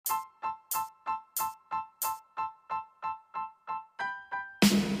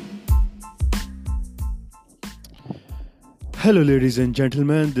Hello, ladies and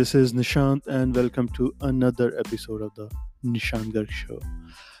gentlemen. This is Nishant, and welcome to another episode of the Nishant Garg Show.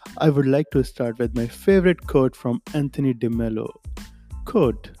 I would like to start with my favorite quote from Anthony de Mello.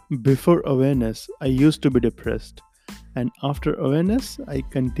 Quote: "Before awareness, I used to be depressed, and after awareness, I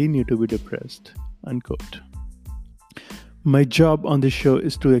continue to be depressed." Unquote. My job on this show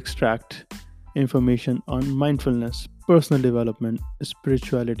is to extract information on mindfulness, personal development,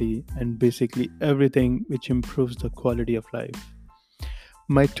 spirituality, and basically everything which improves the quality of life.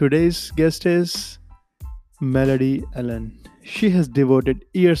 My today's guest is Melody Allen. She has devoted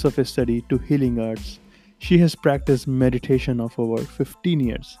years of study to healing arts. She has practiced meditation of over 15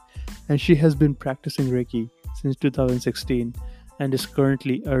 years, and she has been practicing Reiki since 2016 and is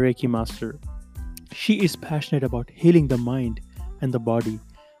currently a Reiki master. She is passionate about healing the mind and the body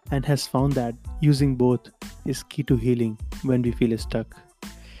and has found that using both is key to healing when we feel stuck.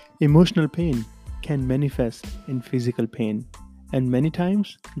 Emotional pain can manifest in physical pain, and many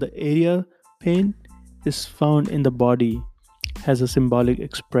times the area pain is found in the body has a symbolic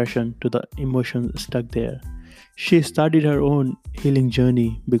expression to the emotions stuck there. She started her own healing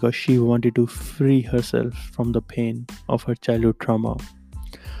journey because she wanted to free herself from the pain of her childhood trauma.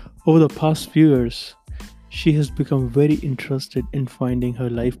 Over the past few years, she has become very interested in finding her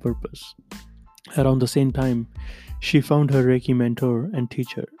life purpose. Around the same time, she found her Reiki mentor and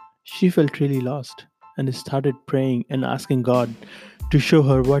teacher. She felt really lost and started praying and asking God to show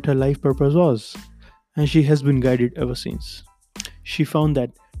her what her life purpose was, and she has been guided ever since. She found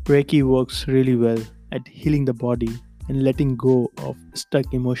that Reiki works really well at healing the body and letting go of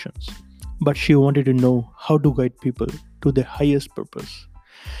stuck emotions, but she wanted to know how to guide people to their highest purpose.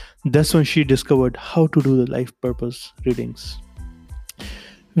 That's when she discovered how to do the life purpose readings.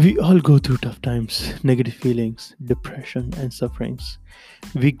 We all go through tough times, negative feelings, depression, and sufferings.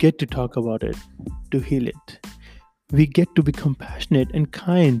 We get to talk about it, to heal it. We get to be compassionate and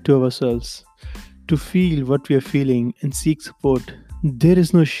kind to ourselves, to feel what we are feeling and seek support. There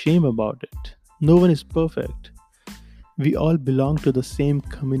is no shame about it. No one is perfect. We all belong to the same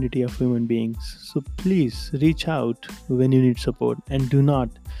community of human beings. So please reach out when you need support and do not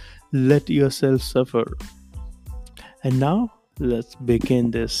let yourself suffer. And now, let's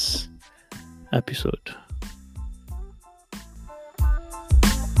begin this episode.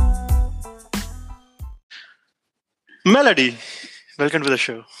 Melody, welcome to the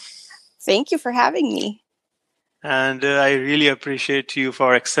show. Thank you for having me. And I really appreciate you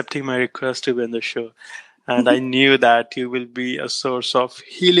for accepting my request to be on the show. And I knew that you will be a source of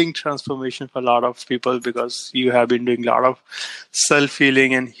healing transformation for a lot of people because you have been doing a lot of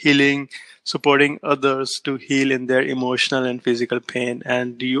self-healing and healing, supporting others to heal in their emotional and physical pain.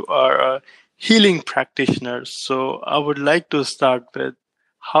 And you are a healing practitioner. So I would like to start with,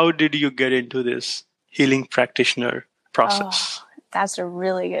 how did you get into this healing practitioner process? That's a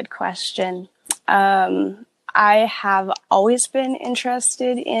really good question. I have always been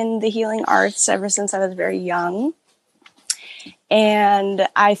interested in the healing arts ever since I was very young. And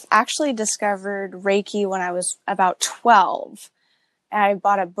I actually discovered Reiki when I was about 12. And I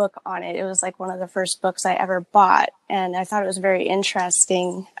bought a book on it. It was like one of the first books I ever bought. And I thought it was very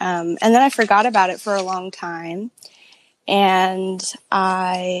interesting. And then I forgot about it for a long time. And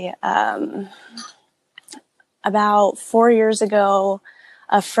about 4 years ago,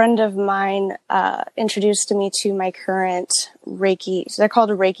 a friend of mine introduced me to my current Reiki. They're called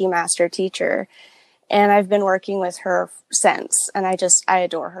a Reiki master teacher. And I've been working with her since. And I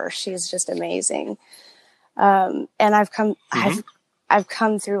adore her. She's just amazing. And I've come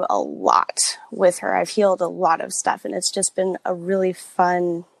through a lot with her. I've healed a lot of stuff. And it's just been a really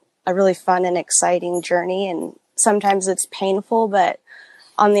fun and exciting journey. And sometimes it's painful, but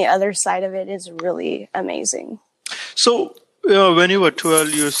on the other side of it is really amazing. So, when you were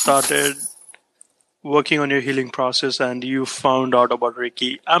 12, you started working on your healing process and you found out about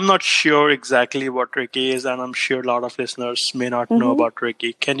Reiki. I'm not sure exactly what Reiki is, and I'm sure a lot of listeners may not know about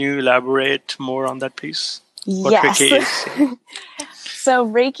Reiki. Can you elaborate more on that, please? What Reiki is? So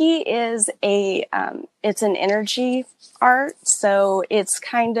Reiki is it's an energy art. So it's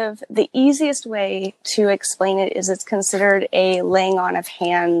kind of the easiest way to explain it is it's considered a laying on of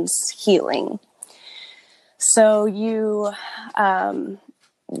hands healing. So you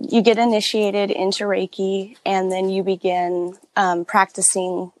get initiated into Reiki, and then you begin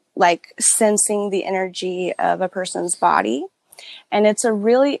practicing, like sensing the energy of a person's body. And it's a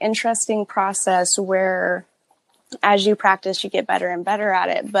really interesting process where as you practice, you get better and better at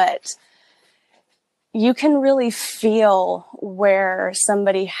it. But you can really feel where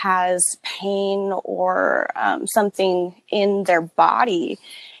somebody has pain or something in their body.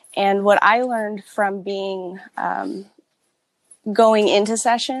 And what I learned from being going into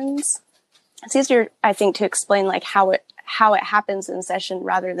sessions, it's easier, I think, to explain like how it happens in session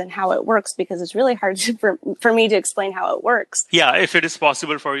rather than how it works, because it's really hard for me to explain how it works. Yeah, if it is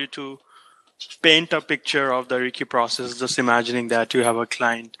possible for you to paint a picture of the Reiki process, just imagining that you have a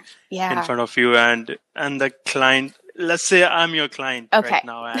client in front of you, and the client, let's say I'm your client right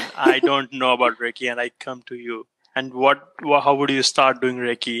now, and I don't know about Reiki, and I come to you, and how would you start doing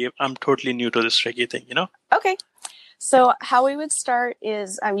Reiki? I'm totally new to this Reiki thing, Okay. So how we would start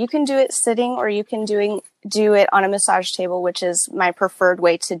is you can do it sitting, or you can do it on a massage table, which is my preferred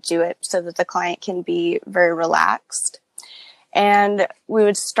way to do it, so that the client can be very relaxed. And we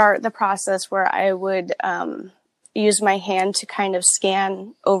would start the process where I would use my hand to kind of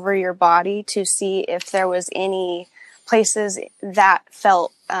scan over your body to see if there was any places that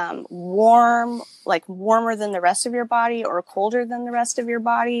felt warm, like warmer than the rest of your body, or colder than the rest of your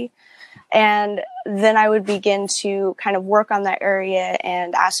body. And then I would begin to kind of work on that area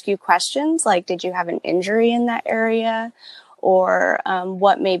and ask you questions like, did you have an injury in that area? Or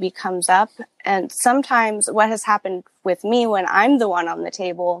what maybe comes up. And sometimes what has happened with me when I'm the one on the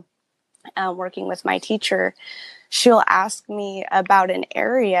table working with my teacher, she'll ask me about an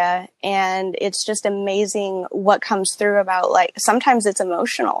area, and it's just amazing what comes through about, like, sometimes it's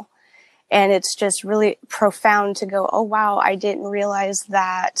emotional, and it's just really profound to go, oh, wow, I didn't realize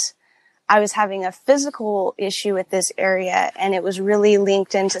that I was having a physical issue with this area, and it was really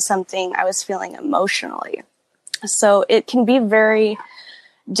linked into something I was feeling emotionally. So it can be very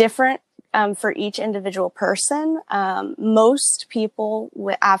different for each individual person. Most people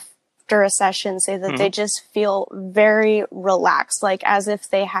after a session say that they just feel very relaxed, like as if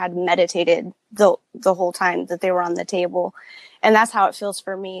they had meditated the whole time that they were on the table. And that's how it feels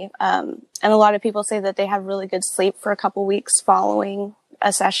for me. And a lot of people say that they have really good sleep for a couple weeks following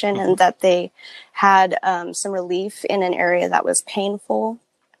a session, and that they had some relief in an area that was painful.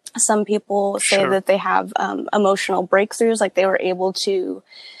 Some people say that they have emotional breakthroughs, like they were able to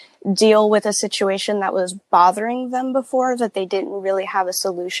deal with a situation that was bothering them before that they didn't really have a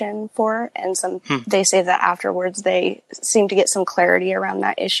solution for. And they say that afterwards they seem to get some clarity around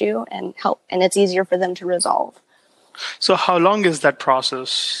that issue and it's easier for them to resolve. So how long is that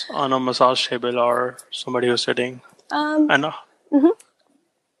process on a massage table or somebody who's sitting?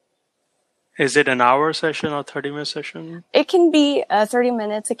 Is it an hour session or 30-minute session? It can be 30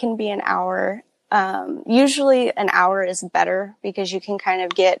 minutes. It can be an hour. Usually an hour is better because you can kind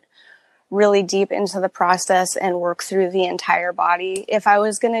of get really deep into the process and work through the entire body. If I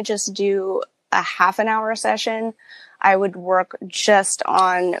was going to just do a half an hour session, I would work just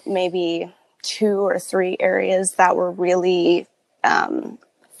on maybe 2 or 3 areas that were really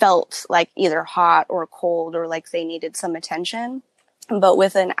felt like either hot or cold, or like they needed some attention. But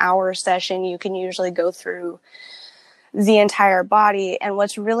with an hour session, you can usually go through the entire body. And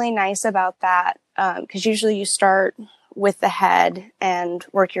what's really nice about that, because usually you start with the head and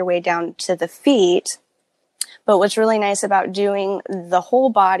work your way down to the feet. But what's really nice about doing the whole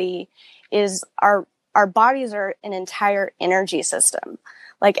body is our bodies are an entire energy system.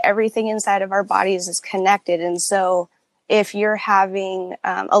 Like everything inside of our bodies is connected. And so if you're having,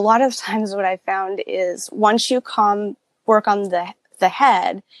 a lot of times what I found is once you work on the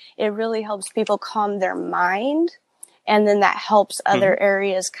head, it really helps people calm their mind. And then that helps other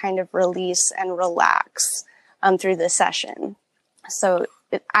areas kind of release and relax through the session. So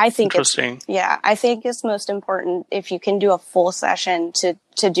I think I think it's most important if you can do a full session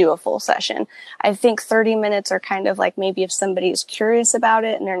to do a full session. I think 30 minutes are kind of like maybe if somebody's curious about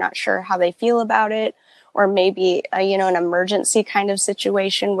it and they're not sure how they feel about it, or maybe, an emergency kind of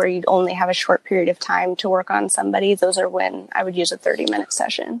situation where you'd only have a short period of time to work on somebody. Those are when I would use a 30-minute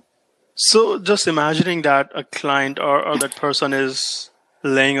session. So just imagining that a client or that person is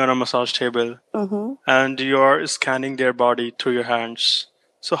laying on a massage table and you're scanning their body through your hands.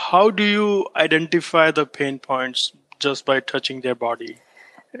 So how do you identify the pain points just by touching their body?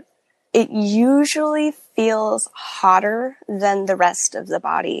 It usually feels hotter than the rest of the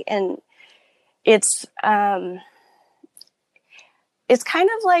body. And it's kind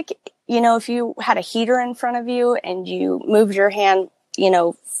of like, if you had a heater in front of you and you moved your hand, your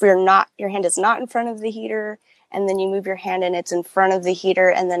hand is not in front of the heater, and then you move your hand and it's in front of the heater,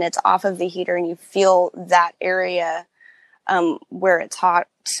 and then it's off of the heater, and you feel that area where it's hot,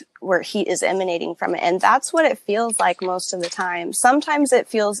 where heat is emanating from it. And that's what it feels like most of the time. Sometimes it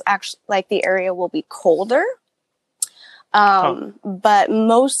feels actually like the area will be colder. But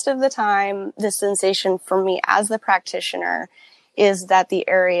most of the time, the sensation for me as the practitioner is that the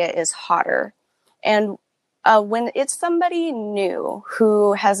area is hotter. And when it's somebody new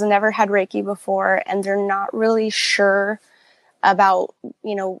who has never had Reiki before and they're not really sure about,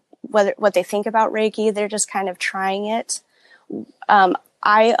 what they think about Reiki. They're just kind of trying it.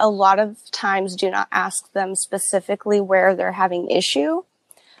 I, a lot of times, do not ask them specifically where they're having issue.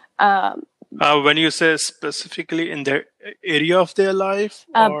 When you say specifically in their area of their life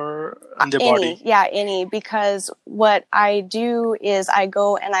or in their body? Any, because what I do is I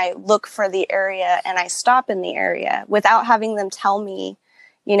go and I look for the area and I stop in the area without having them tell me,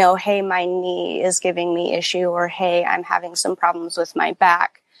 hey, my knee is giving me issue, or hey, I'm having some problems with my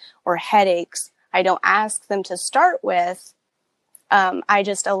back or headaches. I don't ask them to start with. I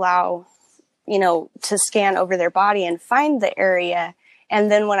just allow, to scan over their body and find the area. And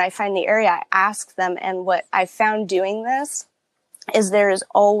then when I find the area, I ask them. And what I found doing this is there is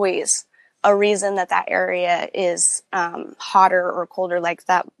always a reason that area is hotter or colder, like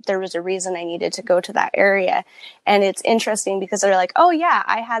that. There was a reason I needed to go to that area. And it's interesting because they're like, oh yeah,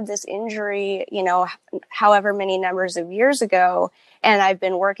 I had this injury, however many numbers of years ago, and I've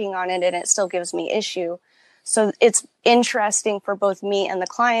been working on it and it still gives me issue. So it's interesting for both me and the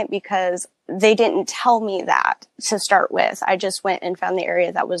client because they didn't tell me that to start with. I just went and found the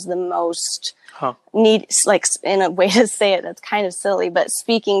area that was the most like, in a way to say it, that's kind of silly, but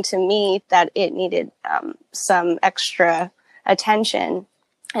speaking to me that it needed some extra attention.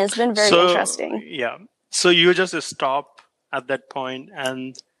 And it's been very interesting. Yeah. So you just stop at that point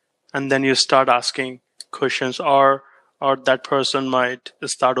and then you start asking questions, or that person might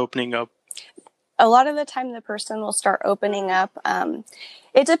start opening up. A lot of the time the person will start opening up.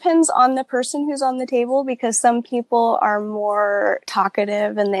 It depends on the person who's on the table, because some people are more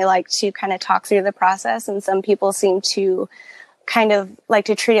talkative and they like to kind of talk through the process. And some people seem to kind of like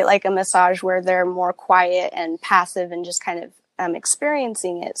to treat it like a massage where they're more quiet and passive and just kind of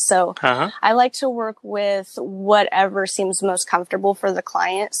experiencing it. So I like to work with whatever seems most comfortable for the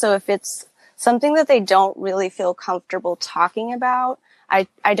client. So if it's something that they don't really feel comfortable talking about, I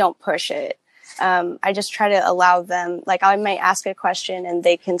don't push it. I just try to allow them, like I might ask a question and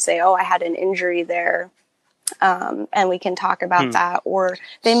they can say, oh, I had an injury there. And we can talk about that, or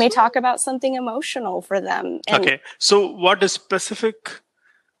they may talk about something emotional for them. Okay. So what is specific?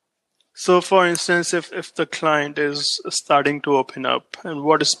 So for instance, if the client is starting to open up, and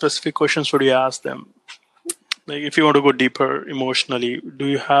what specific questions would you ask them? Like if you want to go deeper emotionally, do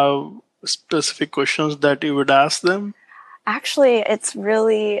you have specific questions that you would ask them? Actually, it's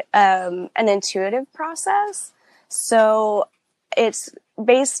really an intuitive process. So it's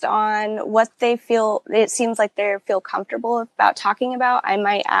based on what they feel. It seems like they feel comfortable about talking about. I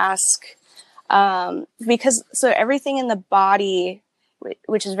might ask, because so everything in the body,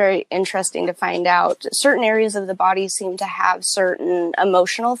 which is very interesting to find out, certain areas of the body seem to have certain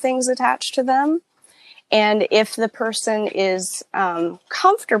emotional things attached to them. And if the person is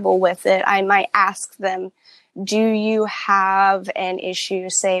comfortable with it, I might ask them, do you have an issue,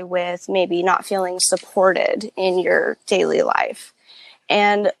 say, with maybe not feeling supported in your daily life?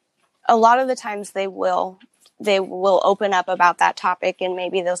 And a lot of the times they will open up about that topic, and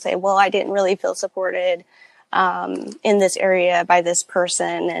maybe they'll say, well, I didn't really feel supported in this area by this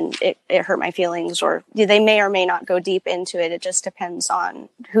person, and it hurt my feelings. Or they may or may not go deep into it. It just depends on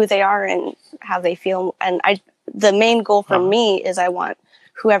who they are and how they feel. And the main goal for me is I want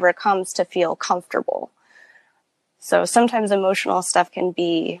whoever comes to feel comfortable. So sometimes emotional stuff can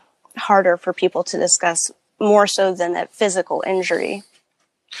be harder for people to discuss, more so than a physical injury.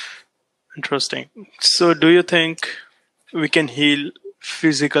 Interesting. So do you think we can heal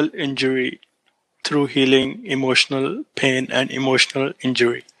physical injury through healing emotional pain and emotional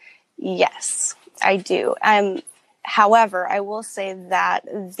injury? Yes, I do. However, I will say that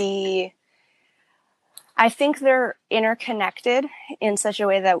I think they're interconnected in such a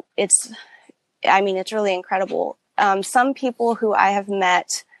way that it's really incredible. Some people who I have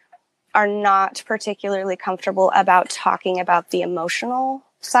met are not particularly comfortable about talking about the emotional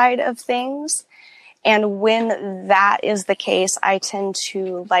side of things. And when that is the case, I tend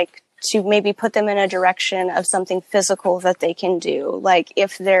to like to maybe put them in a direction of something physical that they can do. Like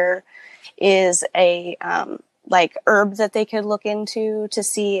if there is a like herb that they could look into to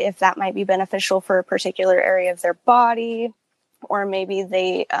see if that might be beneficial for a particular area of their body. Or maybe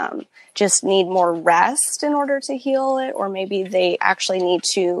they just need more rest in order to heal it. Or maybe they actually need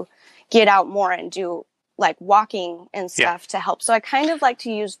to get out more and do like walking and stuff to help. So I kind of like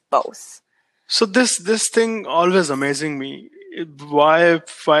to use both. So this thing always amazing me. Why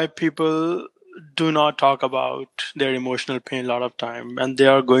people do not talk about their emotional pain a lot of time, and they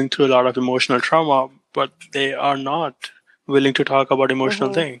are going through a lot of emotional trauma, but they are not willing to talk about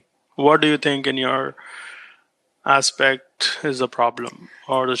emotional thing. What do you think in your aspect is the problem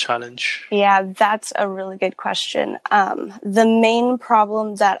or the challenge? Yeah, that's a really good question. The main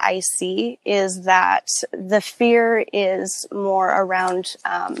problem that I see is that the fear is more around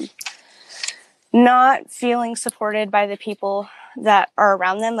not feeling supported by the people that are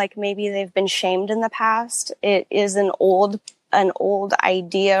around them. Like maybe they've been shamed in the past. It is an old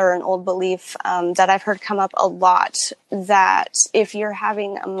idea or an old belief that I've heard come up a lot, that if you're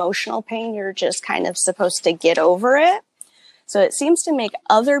having emotional pain, you're just kind of supposed to get over it. So it seems to make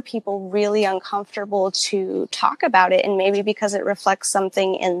other people really uncomfortable to talk about it, and maybe because it reflects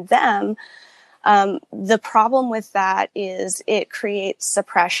something in them. The problem with that is it creates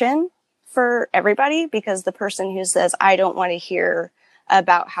suppression for everybody, because the person who says, I don't want to hear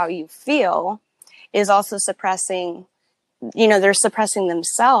about how you feel, is also suppressing, they're suppressing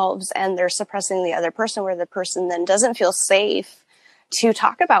themselves, and they're suppressing the other person, where the person then doesn't feel safe to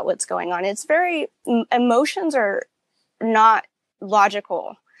talk about what's going on. Emotions are not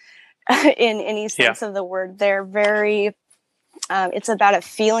logical in any sense of the word. They're very, it's about a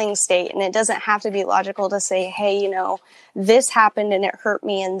feeling state, and it doesn't have to be logical to say, hey, this happened and it hurt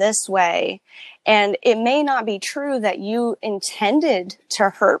me in this way. And it may not be true that you intended to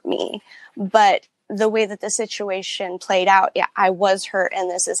hurt me, but the way that the situation played out, yeah, I was hurt and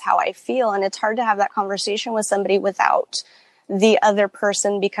this is how I feel. And it's hard to have that conversation with somebody without the other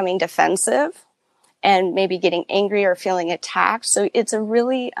person becoming defensive and maybe getting angry or feeling attacked. So it's a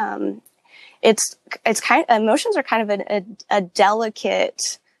really, emotions are kind of a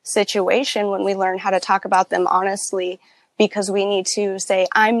delicate situation when we learn how to talk about them honestly, because we need to say,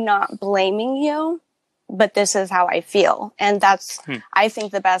 I'm not blaming you, but this is how I feel. And that's, I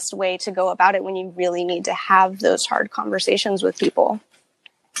think, the best way to go about it when you really need to have those hard conversations with people.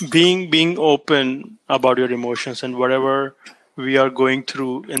 Being open about your emotions and whatever we are going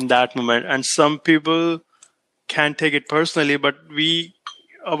through in that moment. And some people can take it personally, but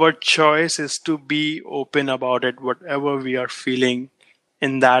our choice is to be open about it, whatever we are feeling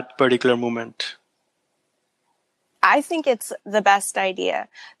in that particular moment. I think it's the best idea.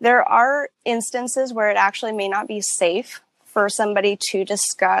 There are instances where it actually may not be safe for somebody to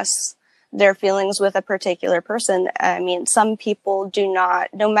discuss their feelings with a particular person. I mean, some people do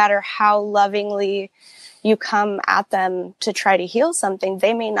not, no matter how lovingly you come at them to try to heal something,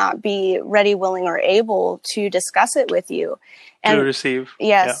 they may not be ready, willing, or able to discuss it with you. And to receive.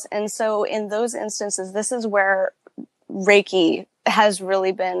 Yes. Yeah. And so in those instances, this is where Reiki has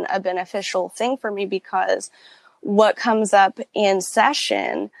really been a beneficial thing for me, because what comes up in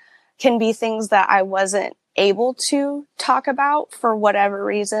session can be things that I wasn't able to talk about for whatever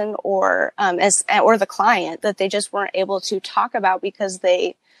reason, or the client, that they just weren't able to talk about because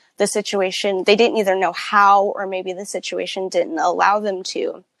the situation, they didn't either know how, or maybe the situation didn't allow them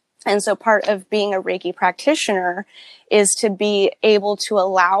to. And so part of being a Reiki practitioner is to be able to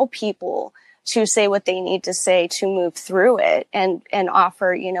allow people to say what they need to say to move through it, and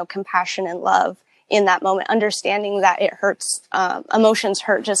offer, compassion and love in that moment, understanding that it hurts, emotions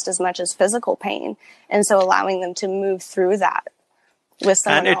hurt just as much as physical pain. And so allowing them to move through that with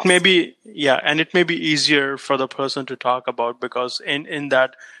someone else. And it may be easier for the person to talk about, because in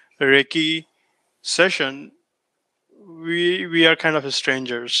that Reiki session, we are kind of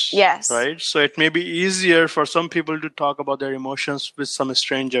strangers. Yes. Right? So it may be easier for some people to talk about their emotions with some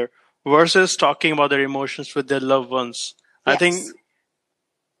stranger versus talking about their emotions with their loved ones. Yes.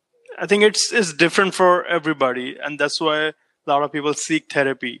 I think it's different for everybody, and that's why a lot of people seek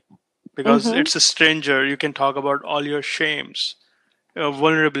therapy, because it's a stranger. You can talk about all your shames,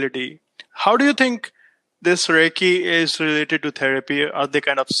 vulnerability. How do you think this Reiki is related to therapy? Are they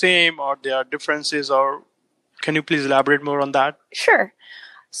kind of same, or there are differences, or can you please elaborate more on that? Sure.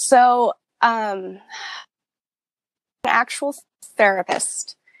 So, an actual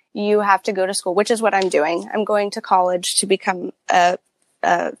therapist, you have to go to school, which is what I'm doing. I'm going to college to become a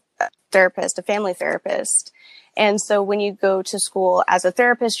therapist, a family therapist. And so when you go to school as a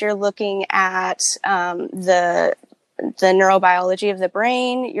therapist, you're looking at the neurobiology of the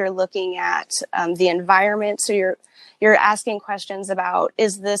brain. You're looking at the environment. So you're asking questions about,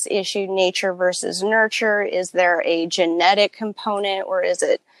 is this issue nature versus nurture? Is there a genetic component, or is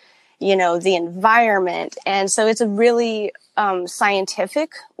it, the environment? And so it's a really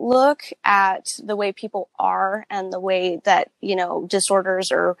scientific look at the way people are, and the way that,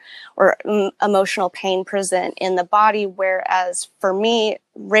 disorders or emotional pain present in the body. Whereas for me,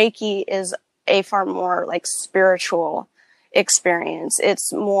 Reiki is a far more like spiritual experience.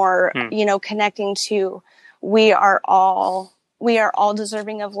 It's more, connecting to, we are all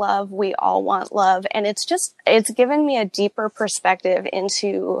deserving of love. We all want love. And it's given me a deeper perspective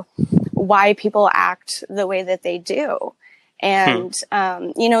into why people act the way that they do. And,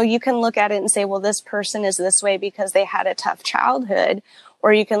 you can look at it and say, well, this person is this way because they had a tough childhood.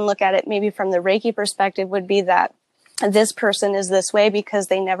 Or you can look at it maybe from the Reiki perspective would be that this person is this way because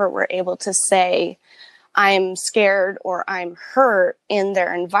they never were able to say, I'm scared or I'm hurt in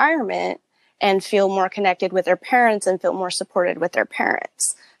their environment and feel more connected with their parents and feel more supported with their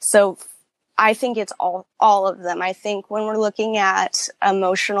parents. So I think it's all of them. I think when we're looking at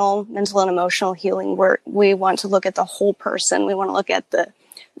mental and emotional healing, we want to look at the whole person. We want to look at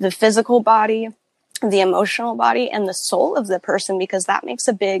the physical body, the emotional body, and the soul of the person, because that makes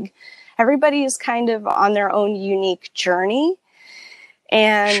everybody is kind of on their own unique journey.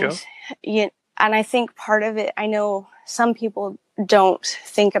 And, Sure. And I think part of it, I know some people don't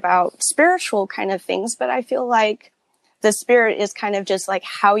think about spiritual kind of things, but I feel like the spirit is kind of just like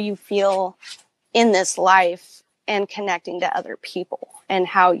how you feel in this life and connecting to other people and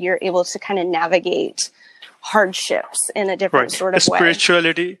how you're able to kind of navigate hardships in a different sort of way. The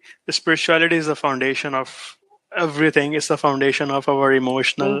spirituality is the foundation of everything. It's the foundation of our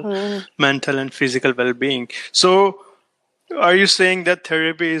emotional, mental, and physical well-being. So are you saying that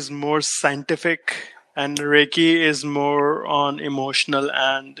therapy is more scientific and Reiki is more on emotional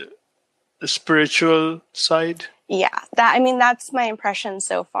and the spiritual side? Yeah, that's my impression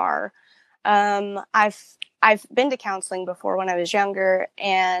so far. I've been to counseling before when I was younger,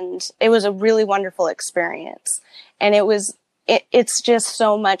 and it was a really wonderful experience. And it's just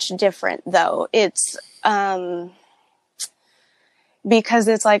so much different though. It's, because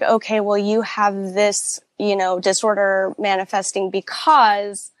it's like, okay, well, you have this, disorder manifesting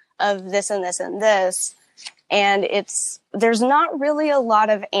because of this and this and this. And there's not really a lot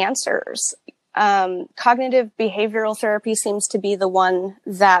of answers. Cognitive behavioral therapy seems to be the one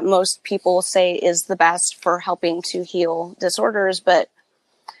that most people say is the best for helping to heal disorders. But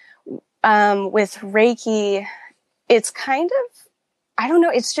with Reiki, it's kind of, I don't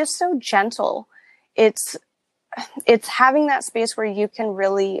know, it's just so gentle. It's having that space where you can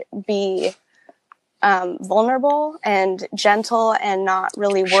really be vulnerable and gentle and not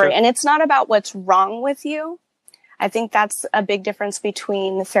really worry. Sure. And it's not about what's wrong with you. I think that's a big difference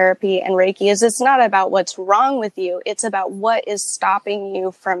between therapy and Reiki is it's not about what's wrong with you. It's about what is stopping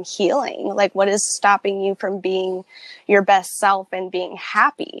you from healing. Like what is stopping you from being your best self and being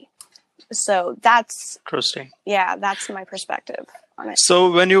happy. So that's Interesting. Yeah, that's my perspective on it.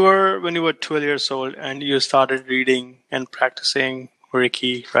 So when you were 12 years old and you started reading and practicing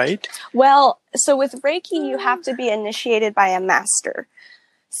Reiki, right? Well, so with Reiki, you have to be initiated by a master.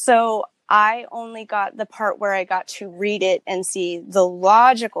 So I only got the part where I got to read it and see the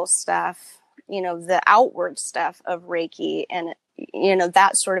logical stuff, the outward stuff of Reiki and,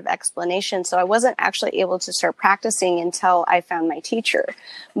 that sort of explanation. So I wasn't actually able to start practicing until I found my teacher.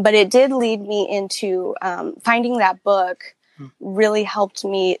 But it did lead me into finding that book really helped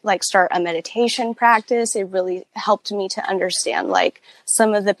me start a meditation practice. It really helped me to understand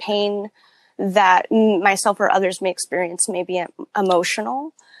some of the pain that myself or others may experience may be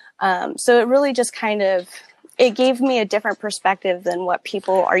emotional. So it really just it gave me a different perspective than what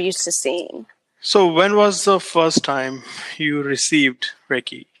people are used to seeing. So when was the first time you received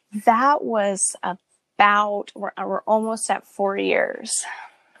Reiki? That was we're almost at 4 years.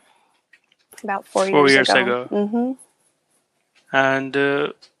 About 4 years ago. Mm-hmm.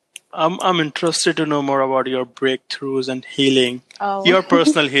 And I'm interested to know more about your breakthroughs and healing, your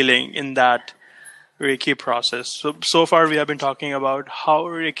personal healing in that Reiki process. So far we have been talking about how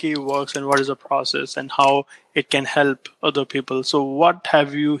Reiki works and what is the process and how it can help other people. So what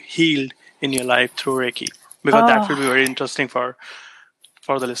have you healed in your life through Reiki? Because that will be very interesting for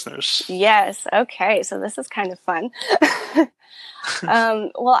the listeners. Yes. Okay. So this is kind of fun.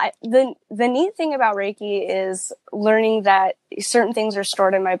 The neat thing about Reiki is learning that certain things are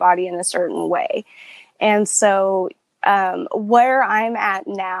stored in my body in a certain way. And so, where I'm at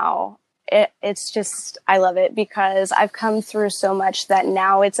now, it's just, I love it because I've come through so much that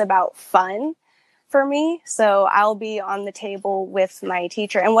now it's about fun for me. So I'll be on the table with my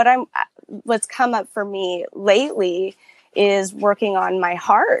teacher. And what's come up for me lately is working on my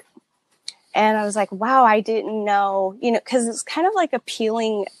heart. And I was like, wow, I didn't know, because it's kind of like a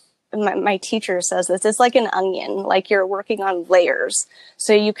peeling. My teacher says this, it's like an onion, like you're working on layers.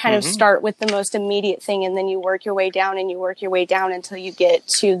 So you kind of start with the most immediate thing and then you work your way down and you work your way down until you get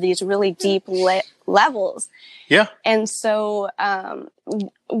to these really deep levels. Yeah. And so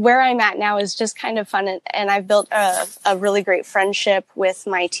where I'm at now is just kind of fun. And I've built a really great friendship with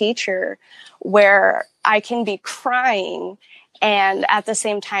my teacher where I can be crying and at the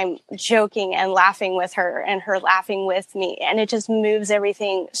same time joking and laughing with her and her laughing with me. And it just moves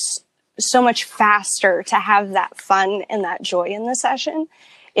everything so much faster to have that fun and that joy in the session.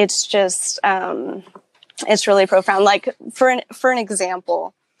 It's just, it's really profound. Like for an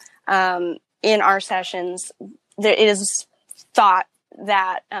example, in our sessions, it is thought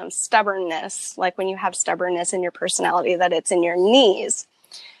that stubbornness, like when you have stubbornness in your personality, that it's in your knees.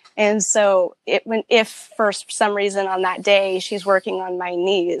 And so if for some reason on that day she's working on my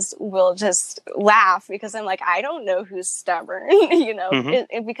knees, we'll just laugh because I'm like, I don't know who's stubborn,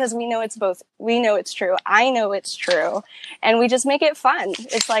 because we know it's both. We know it's true. I know it's true. And we just make it fun.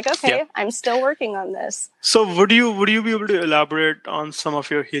 It's like, okay, I'm still working on this. So would you be able to elaborate on some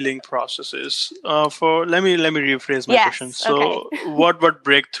of your healing processes? Let me rephrase my question. So what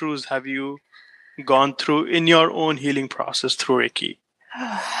breakthroughs have you gone through in your own healing process through Reiki?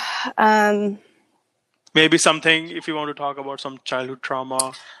 Maybe something, if you want to talk about some childhood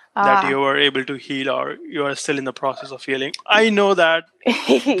trauma that you were able to heal, or you are still in the process of healing. I know that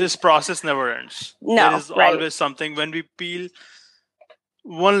this process never ends. No, there is always something. When we peel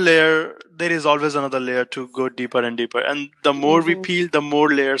one layer, there is always another layer to go deeper and deeper. And the more we peel, the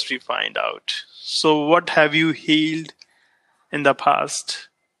more layers we find out. So what have you healed in the past?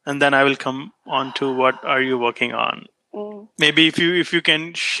 And then I will come on to what are you working on. Maybe if you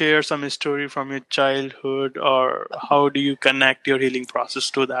can share some story from your childhood, or how do you connect your healing process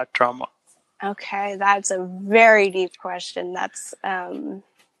to that trauma? Okay, that's a very deep question. That's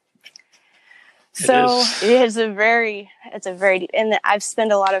it's a very deep, and I've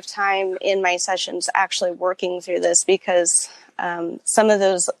spent a lot of time in my sessions actually working through this, because some of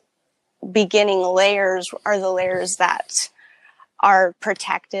those beginning layers are the layers that are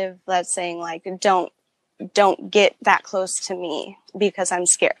protective. That's saying like, don't get that close to me because I'm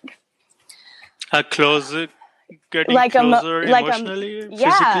scared. Closer, getting closer emotionally, physically?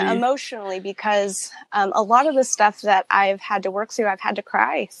 Yeah, emotionally, because a lot of the stuff that I've had to work through, I've had to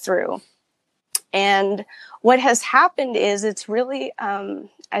cry through. And what has happened is it's really,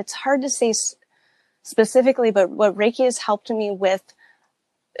 it's hard to say specifically, but what Reiki has helped me with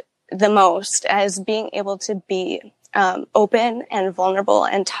the most is being able to be open and vulnerable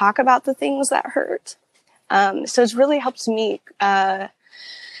and talk about the things that hurt. So it's really helped me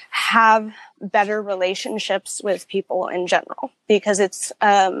have better relationships with people in general, because it's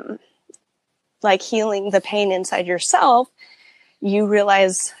like healing the pain inside yourself. You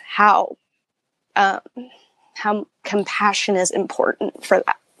realize how compassion is important for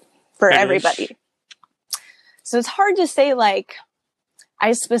everybody. So it's hard to say like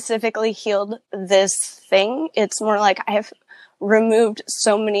I specifically healed this thing. It's more like I have removed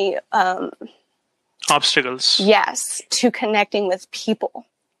so many obstacles. Yes, to connecting with people.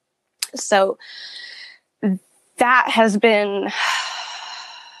 So that has been,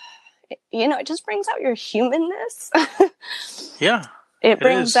 it just brings out your humanness. Yeah. It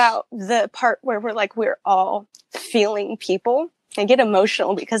brings out the part where we're all feeling people. I get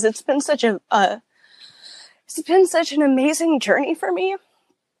emotional because it's been such an amazing journey for me.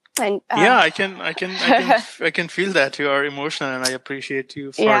 And I can feel that you are emotional, and I appreciate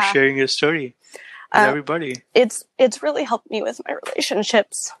you for sharing your story with everybody. It's really helped me with my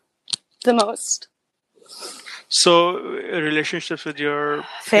relationships the most. So relationships with your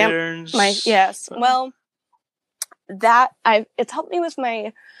parents? Well, it's helped me with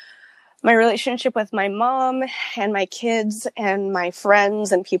my relationship with my mom and my kids and my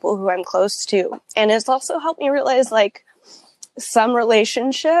friends and people who I'm close to. And it's also helped me realize like some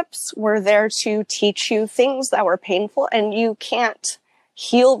relationships were there to teach you things that were painful, and you can't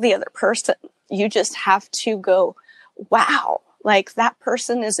heal the other person. You just have to go, wow, like that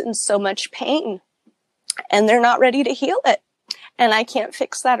person is in so much pain and they're not ready to heal it. And I can't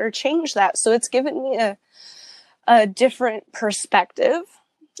fix that or change that. So it's given me a different perspective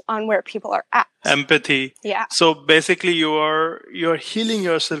on where people are at. Empathy. Yeah. So basically you're healing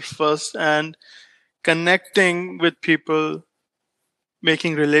yourself first and connecting with people,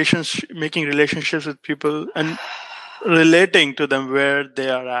 making relationships with people and relating to them where they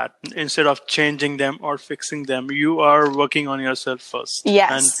are at, instead of changing them or fixing them. You are working on yourself first.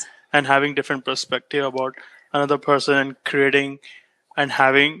 Yes. And having different perspective about another person, and creating and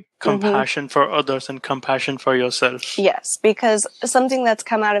having compassion for others and compassion for yourself. Yes, because something that's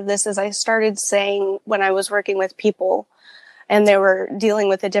come out of this is I started saying when I was working with people and they were dealing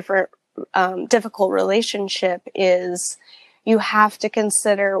with a difficult relationship, is you have to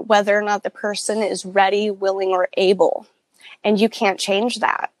consider whether or not the person is ready, willing, or able. And you can't change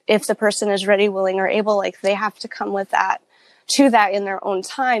that. If the person is ready, willing, or able, like they have to come with that in their own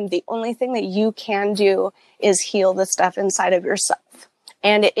time. The only thing that you can do is heal the stuff inside of yourself.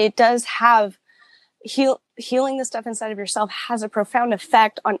 And it does have healing the stuff inside of yourself has a profound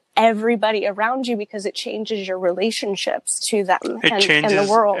effect on everybody around you because it changes your relationships to them and the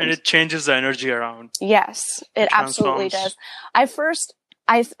world. And it changes the energy around. Yes, it absolutely does.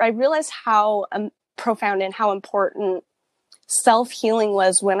 I realized how profound and how important self-healing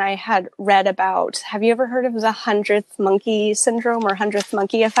was when I had read about, have you ever heard of the 100th monkey syndrome or 100th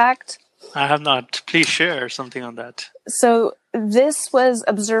monkey effect? I have not. Please share something on that. So this was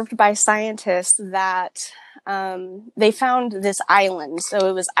observed by scientists that they found this island. So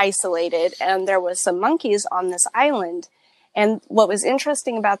it was isolated and there was some monkeys on this island. And what was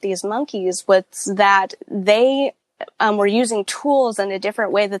interesting about these monkeys was that they were using tools in a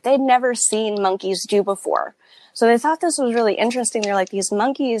different way that they'd never seen monkeys do before. So they thought this was really interesting. They're like, these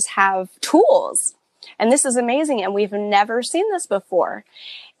monkeys have tools and this is amazing. And we've never seen this before.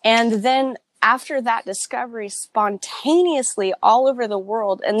 And then after that discovery, spontaneously all over the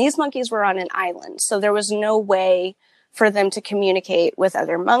world, and these monkeys were on an island, so there was no way for them to communicate with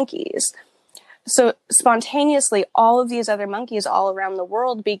other monkeys. So spontaneously, all of these other monkeys all around the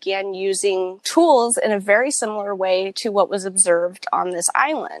world began using tools in a very similar way to what was observed on this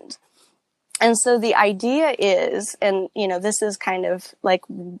island. And so the idea is, and you know, this is kind of like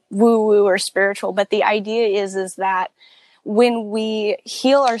woo-woo or spiritual, but the idea is that when we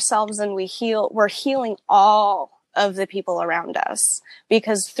heal ourselves and we're healing all of the people around us,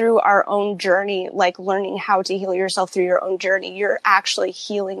 because through our own journey, like learning how to heal yourself through your own journey, you're actually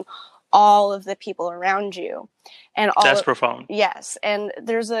healing all of the people around you. And that's profound. Yes. And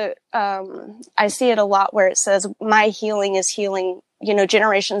there's I see it a lot where it says, my healing is healing, you know,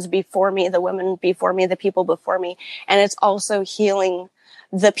 generations before me, the women before me, the people before me. And it's also healing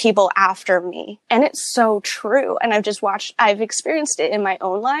the people after me. And it's so true. And I've experienced it in my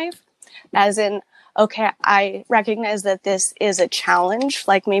own life, as in, okay, I recognize that this is a challenge,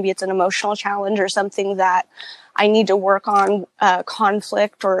 like maybe it's an emotional challenge or something that I need to work on,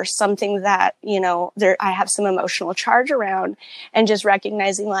 conflict or something that, you know, I have some emotional charge around, and just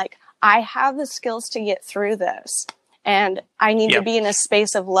recognizing like, I have the skills to get through this. And I need to be in a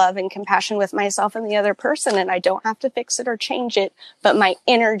space of love and compassion with myself and the other person. And I don't have to fix it or change it. But my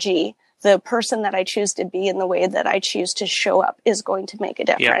energy, the person that I choose to be and the way that I choose to show up is going to make a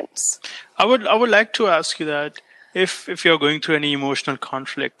difference. Yeah. I would like to ask you that if you're going through any emotional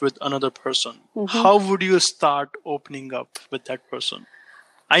conflict with another person, how would you start opening up with that person?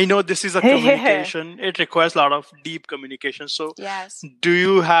 I know this is a communication. It requires a lot of deep communication. So do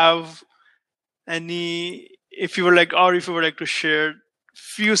you have any... If you would like to share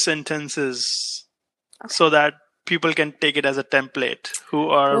few sentences so that people can take it as a template who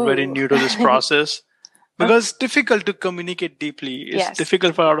are very new to this process, because it's difficult to communicate deeply. It's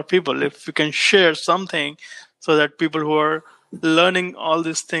difficult for a lot of people. If you can share something so that people who are learning all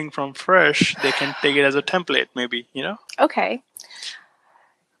this thing from fresh, they can take it as a template, maybe, you know? Okay.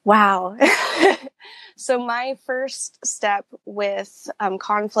 Wow. So my first step with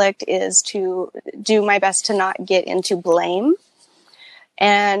conflict is to do my best to not get into blame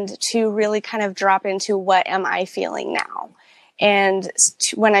and to really kind of drop into what am I feeling now. And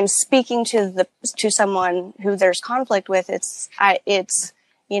when I'm speaking to someone who there's conflict with, it's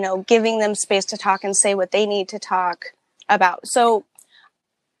you know, giving them space to talk and say what they need to talk about. So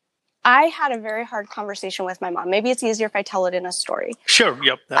I had a very hard conversation with my mom. Maybe it's easier if I tell it in a story. Sure.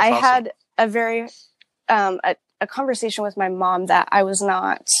 Yep. I had a very a conversation with my mom that I was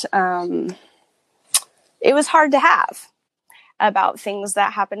not, it was hard to have about things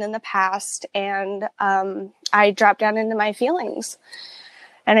that happened in the past. And I dropped down into my feelings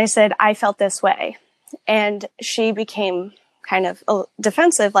and I said, I felt this way. And she became kind of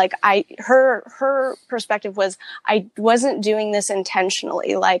defensive. Like her perspective was, I wasn't doing this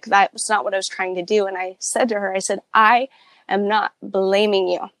intentionally. Like that was not what I was trying to do. And I said to her, I said, I am not blaming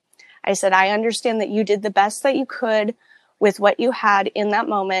you. I said, I understand that you did the best that you could with what you had in that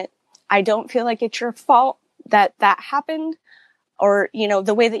moment. I don't feel like it's your fault that happened or, you know,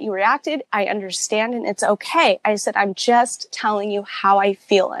 the way that you reacted. I understand and it's okay. I said, I'm just telling you how I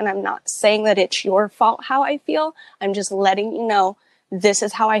feel. And I'm not saying that it's your fault how I feel. I'm just letting you know this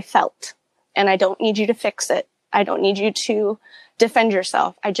is how I felt. And I don't need you to fix it. I don't need you to defend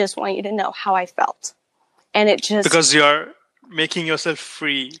yourself. I just want you to know how I felt. And it just... Because you're making yourself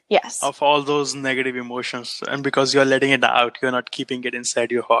free of all those negative emotions, and because you're letting it out, you're not keeping it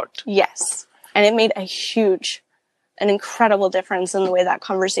inside your heart. Yes. And it made an incredible difference in the way that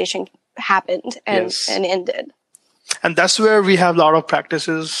conversation happened and ended. And that's where we have a lot of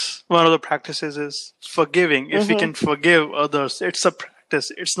practices. One of the practices is forgiving. If we can forgive others, it's a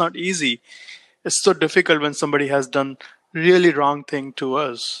practice. It's not easy. It's so difficult when somebody has done really wrong thing to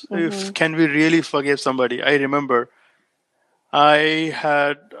us. Mm-hmm. If can we really forgive somebody? I remember I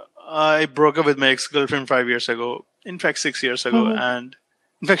had I broke up with my ex-girlfriend 5 years ago. In fact, 6 years ago, Mm-hmm. and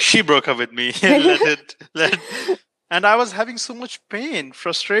in fact, she broke up with me. And I was having so much pain,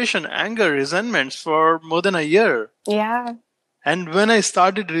 frustration, anger, resentments for more than a year. Yeah. And when I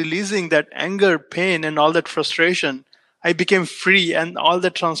started releasing that anger, pain, and all that frustration, I became free, and all the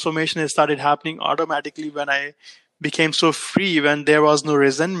transformation started happening automatically when I became so free, when there was no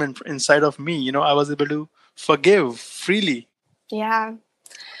resentment inside of me. I was able to forgive freely. Yeah.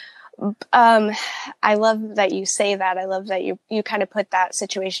 I love that you say that. I love that you kind of put that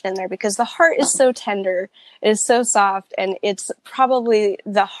situation in there, because the heart is so tender, it is so soft, and it's probably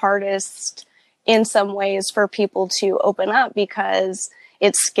the hardest in some ways for people to open up, because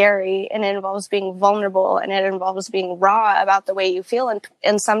it's scary and it involves being vulnerable and it involves being raw about the way you feel.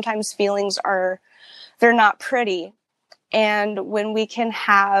 And sometimes feelings they're not pretty. And when we can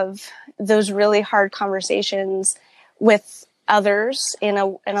have those really hard conversations with others in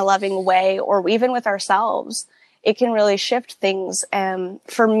a loving way, or even with ourselves, it can really shift things. And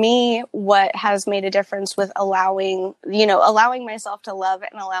for me, what has made a difference with allowing myself to love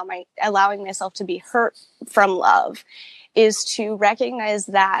and allowing myself to be hurt from love is to recognize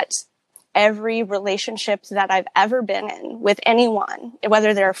that every relationship that I've ever been in with anyone,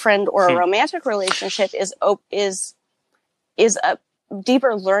 whether they're a friend or a romantic relationship, is a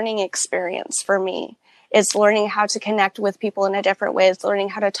deeper learning experience for me. It's learning how to connect with people in a different way. It's learning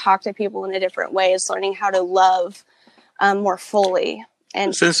how to talk to people in a different way. It's learning how to love more fully.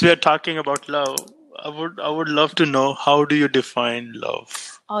 And Since we are talking about love, I would love to know, how do you define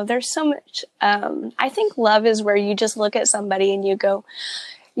love? oh, there's so much. I think love is where you just look at somebody and you go,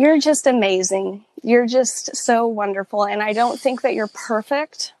 "You're just amazing. You're just so wonderful." And I don't think that you're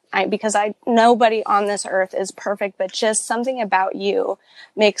perfect. Because nobody on this earth is perfect, but just something about you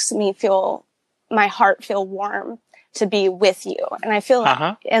makes my heart feel warm to be with you. And I feel,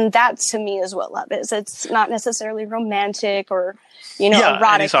 and that to me is what love is. It's not necessarily romantic or, Yeah, any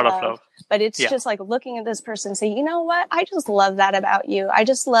erotic sort of love, love. but it's Yeah. just like looking at this person and say, you know what? I just love that about you. I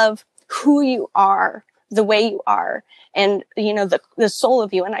just love who you are, the way you are, and, the soul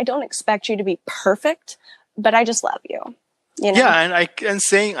of you. And I don't expect you to be perfect, but I just love you. Yeah, and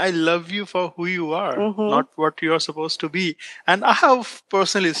saying I love you for who you are, not what you are supposed to be. And I have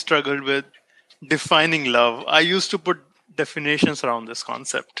personally struggled with defining love. I used to put definitions around this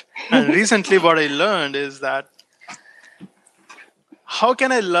concept. And recently what I learned is that, how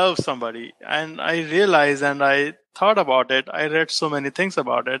can I love somebody? And I realized, and I thought about it, I read so many things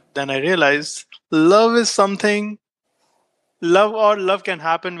about it, then I realized love is something, love can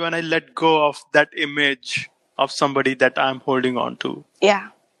happen when I let go of that image of somebody that I'm holding on to. Yeah.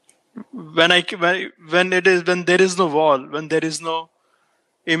 When there is no wall, when there is no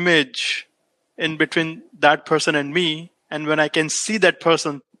image in between that person and me, and when I can see that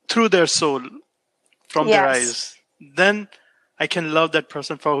person through their soul, from their Yes. eyes, then I can love that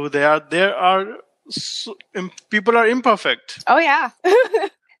person for who they are. People are imperfect. Oh yeah.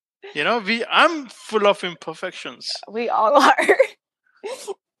 I'm full of imperfections. We all are.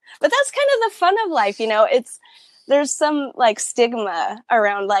 But that's kind of the fun of life, there's some like stigma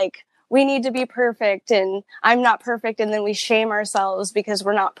around like we need to be perfect and I'm not perfect, and then we shame ourselves because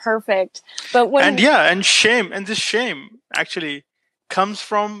we're not perfect. But and this shame actually comes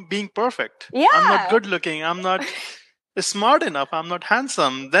from being perfect. Yeah. I'm not good looking, I'm not smart enough, I'm not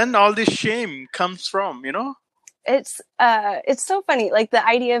handsome. Then all this shame comes from, it's so funny, like the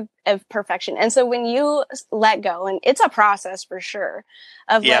idea of perfection. And so when you let go, and it's a process for sure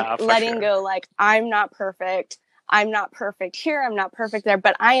of letting go, like I'm not perfect here, I'm not perfect there,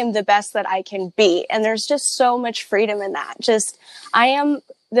 but I am the best that I can be. And there's just so much freedom in that. Just, I am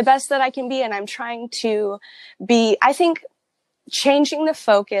the best that I can be. And I'm trying to be, I think, changing the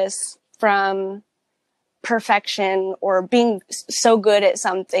focus from perfection or being so good at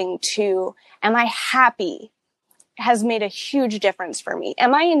something to, am I happy, has made a huge difference for me.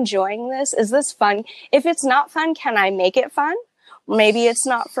 Am I enjoying this? Is this fun? If it's not fun, can I make it fun? Maybe it's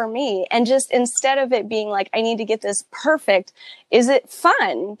not for me. And just instead of it being like, I need to get this perfect, is it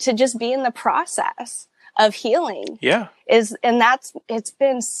fun to just be in the process of healing? Yeah. It's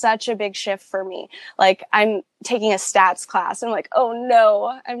been such a big shift for me. Like I'm taking a stats class. I'm like, oh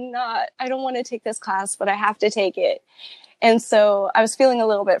no, I don't want to take this class, but I have to take it. And so I was feeling a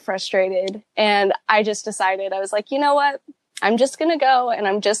little bit frustrated, and I just decided, I was like, you know what? I'm just going to go and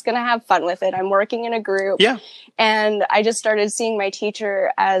I'm just going to have fun with it. I'm working in a group. Yeah. And I just started seeing my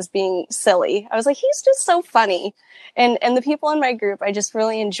teacher as being silly. I was like, he's just so funny. And the people in my group, I just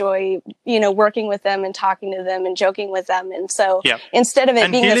really enjoy, working with them and talking to them and joking with them. And so instead of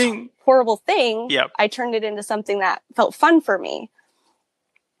it being this horrible thing, I turned it into something that felt fun for me.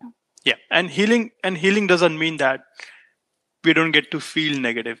 Yeah. And healing doesn't mean that we don't get to feel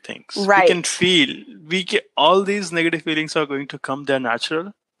negative things. Right. We can feel, all these negative feelings are going to come. They're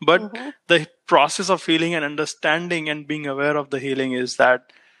natural. But the process of healing and understanding and being aware of the healing is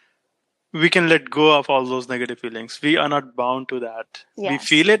that we can let go of all those negative feelings. We are not bound to that. Yes. We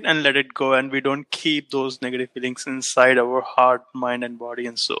feel it and let it go, and we don't keep those negative feelings inside our heart, mind, and body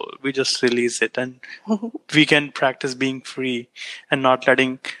and soul. We just release it, and we can practice being free and not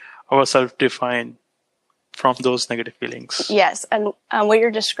letting ourselves define from those negative feelings. Yes. And what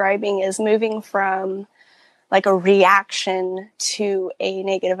you're describing is moving from like a reaction to a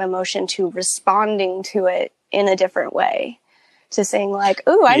negative emotion to responding to it in a different way, to saying like,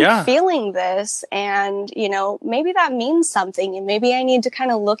 ooh, I'm feeling this. And, maybe that means something. And maybe I need to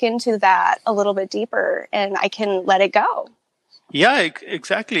kind of look into that a little bit deeper and I can let it go. Yeah,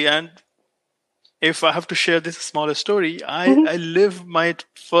 exactly. And if I have to share this smaller story, I lived my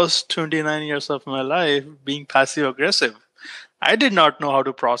first 29 years of my life being passive aggressive. I did not know how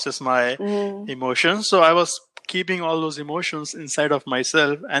to process my emotions. So I was keeping all those emotions inside of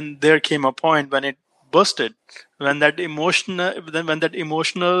myself. And there came a point when it busted. When that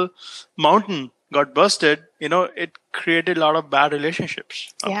emotional mountain got busted, it created a lot of bad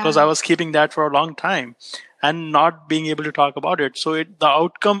relationships because I was keeping that for a long time and not being able to talk about it. So the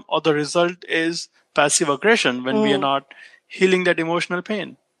outcome or the result is passive aggression when we are not healing that emotional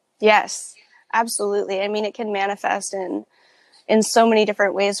pain. Yes, absolutely. I mean, it can manifest in so many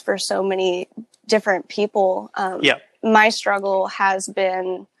different ways for so many different people. My struggle has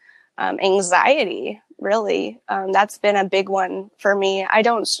been anxiety, really. That's been a big one for me. I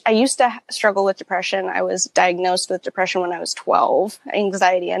used to struggle with depression. I was diagnosed with depression when I was 12,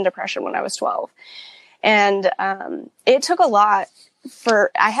 anxiety and depression when I was 12. And it took a lot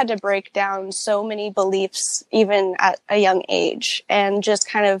I had to break down so many beliefs even at a young age and just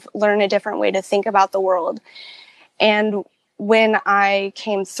kind of learn a different way to think about the world. And when I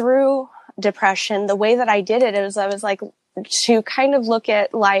came through depression, the way that I did it is I was like to kind of look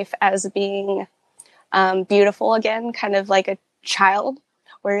at life as being beautiful again, kind of like a child,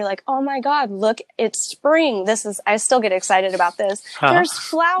 where you're like, oh my God, look, it's spring. I still get excited about this. There's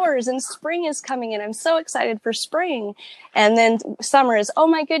flowers and spring is coming and I'm so excited for spring. And then summer is, oh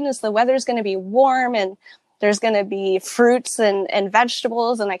my goodness, the weather's going to be warm and there's going to be fruits and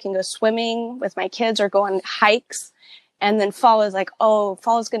vegetables and I can go swimming with my kids or go on hikes. And then fall is like, oh,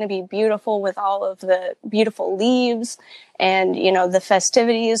 fall is going to be beautiful with all of the beautiful leaves and, the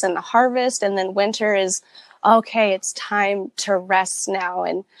festivities and the harvest. And then winter is, okay, it's time to rest now.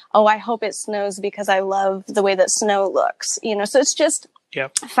 And, oh, I hope it snows because I love the way that snow looks, so it's just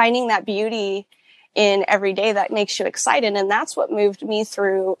finding that beauty in every day that makes you excited. And that's what moved me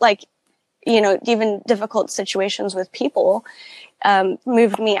through, like, even difficult situations with people,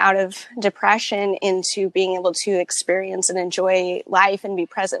 moved me out of depression into being able to experience and enjoy life and be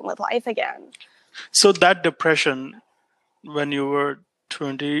present with life again. So that depression, when you were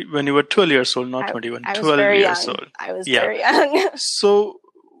 12 years old, not 21, 12 years old. I was very young. So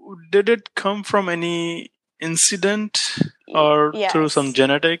did it come from any incident or through some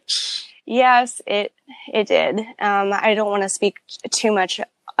genetics? Yes, it did. I don't want to speak too much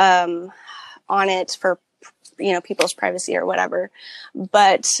on it for people's privacy or whatever.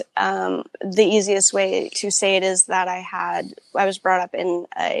 But the easiest way to say it is that I was brought up in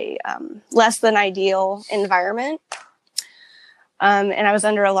a less than ideal environment. And I was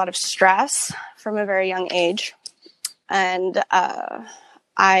under a lot of stress from a very young age. And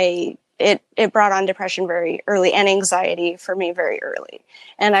it brought on depression very early and anxiety for me very early.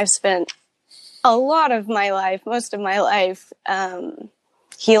 And I've spent a lot of my life, most of my life,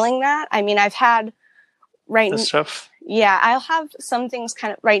 healing that. I mean, I've had That's tough. Yeah, I'll have some things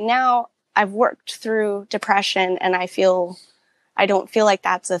kind of right now. I've worked through depression and I don't feel like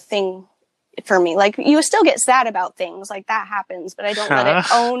that's a thing for me. Like you still get sad about things like that happens, but I don't let it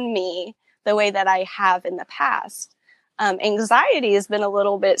own me the way that I have in the past. Anxiety has been a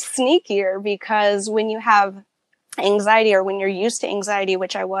little bit sneakier because when you have anxiety or when you're used to anxiety,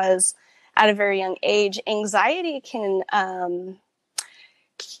 which I was at a very young age, anxiety can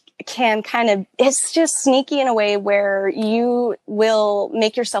kind of, it's just sneaky in a way where you will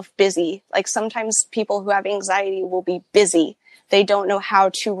make yourself busy. Like sometimes people who have anxiety will be busy. They don't know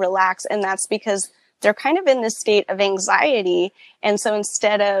how to relax. And that's because they're kind of in this state of anxiety. And so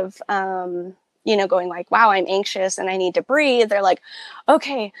instead of, going like, wow, I'm anxious and I need to breathe, they're like,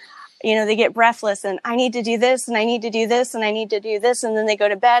 okay, they get breathless and I need to do this and I need to do this and I need to do this. And then they go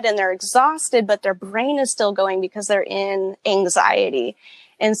to bed and they're exhausted, but their brain is still going because they're in anxiety.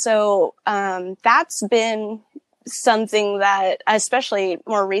 And so that's been something that, especially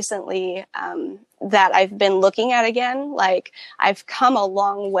more recently, that I've been looking at again. Like, I've come a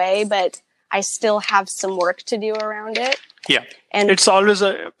long way, but I still have some work to do around it. Yeah, and it's always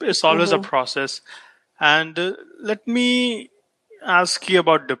a process. And let me ask you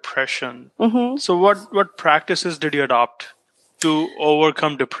about depression. So what practices did you adopt to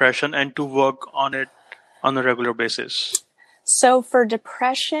overcome depression and to work on it on a regular basis? So for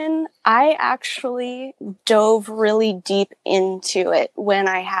depression, I actually dove really deep into it when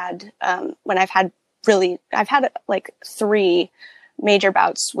I've had like 3 major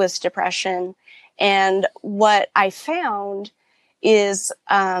bouts with depression. And what I found is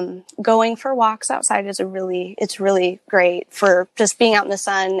going for walks outside it's really great for just being out in the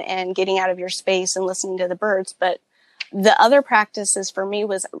sun and getting out of your space and listening to the birds. But the other practices for me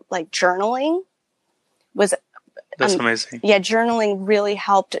was like journaling. That's amazing. Yeah, journaling really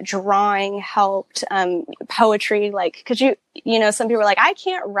helped. Drawing helped. Poetry, like, because some people are like, I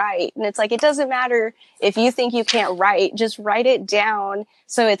can't write. And it's like, it doesn't matter if you think you can't write, just write it down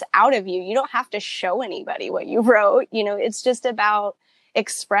so it's out of you. You don't have to show anybody what you wrote. It's just about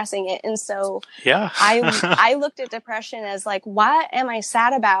expressing it. And so yeah, I looked at depression as like, what am I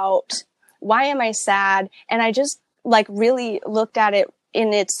sad about? Why am I sad? And I just like really looked at it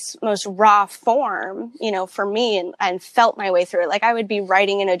in its most raw form, for me, and felt my way through it. Like, I would be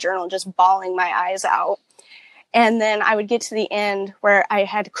writing in a journal, just bawling my eyes out. And then I would get to the end where I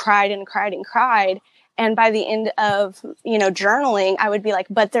had cried and cried and cried. And by the end of, journaling, I would be like,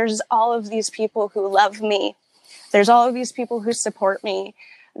 but there's all of these people who love me. There's all of these people who support me.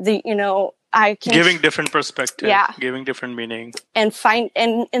 I can giving different perspective, yeah, giving different meaning, and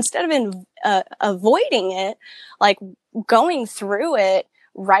instead of avoiding it, like going through it,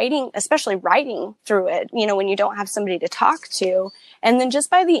 especially writing through it, when you don't have somebody to talk to. And then just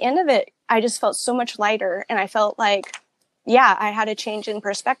by the end of it, I just felt so much lighter. And I felt like, yeah, I had a change in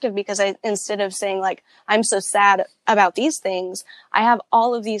perspective because instead of saying like, I'm so sad about these things, I have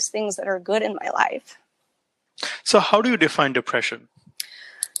all of these things that are good in my life. So how do you define depression?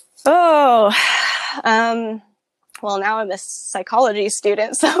 Oh, well, now I'm a psychology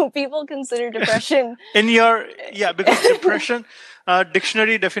student, so people consider depression because depression,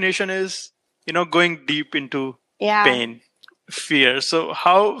 dictionary definition is, going deep into pain, fear. So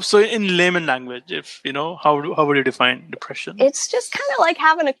in layman language, if, how would you define depression? It's just kind of like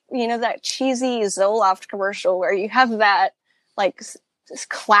having that cheesy Zoloft commercial where you have that like this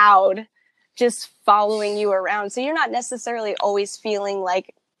cloud just following you around. So you're not necessarily always feeling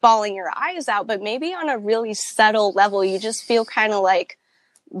like bawling your eyes out, but maybe on a really subtle level, you just feel kind of like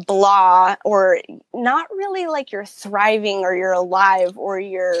blah, or not really like you're thriving or you're alive or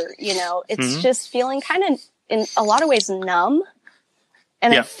you're, it's just feeling kind of in a lot of ways numb.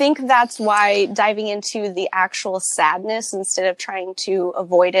 And I think that's why diving into the actual sadness instead of trying to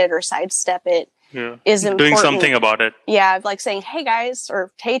avoid it or sidestep it is important. Doing something about it. Yeah, like saying, hey guys,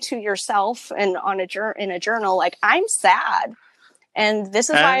 or hey to yourself and in a journal, like, I'm sad. And this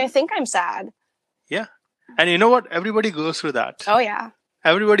is why I think I'm sad. Yeah. And you know what? Everybody goes through that. Oh, yeah.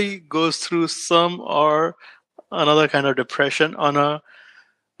 Everybody goes through some or another kind of depression on a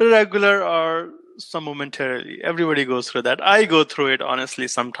regular or some momentarily. Everybody goes through that. I go through it, honestly,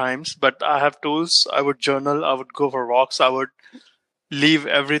 sometimes. But I have tools. I would journal. I would go for walks. I would leave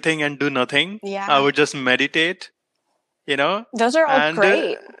everything and do nothing. Yeah. I would just meditate, Those are all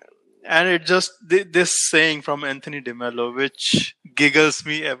great. And it just, this saying from Anthony DeMello, which giggles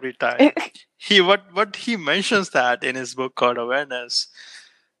me every time. What he mentions that in his book called Awareness,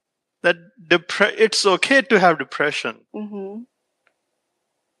 that it's okay to have depression. Mm-hmm.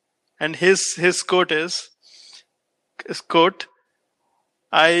 And his quote is,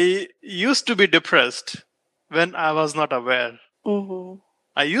 I used to be depressed when I was not aware. Mm-hmm.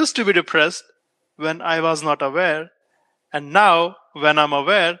 I used to be depressed when I was not aware. And now, when I'm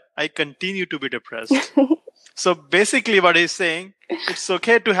aware, I continue to be depressed. So basically what he's saying, it's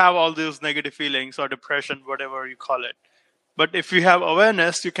okay to have all those negative feelings or depression, whatever you call it. But if you have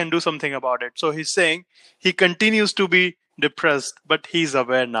awareness, you can do something about it. So he's saying he continues to be depressed, but he's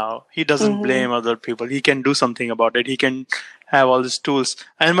aware now. He doesn't blame other people. He can do something about it. He can have all these tools.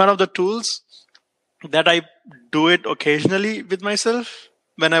 And one of the tools that I do it occasionally with myself,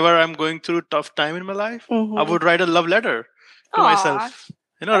 whenever I'm going through a tough time in my life, I would write a love letter to myself.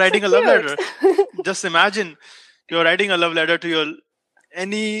 That's so writing a love letter. cute. Just imagine you're writing a love letter to your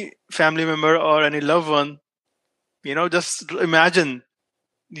any family member or any loved one. Just imagine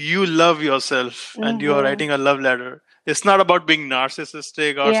you love yourself and you are Hmm. writing a love letter. It's not about being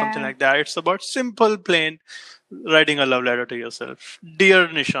narcissistic or something Yeah. like that. It's about simple, plain writing a love letter to yourself. Dear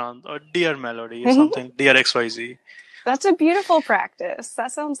Nishant or dear Melody or something. Dear XYZ. That's a beautiful practice.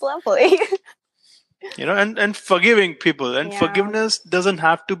 That sounds lovely. And forgiving people, and Yeah. forgiveness doesn't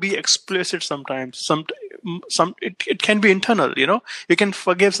have to be explicit. Sometimes it can be internal. You can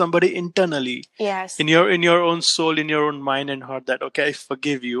forgive somebody internally Yes. in your own soul, in your own mind and heart, that okay, I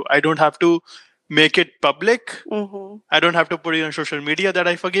forgive you. I don't have to make it public. Hmm. I don't have to put it on social media that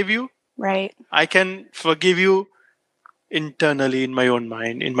I forgive you. Right. I can forgive you internally, in my own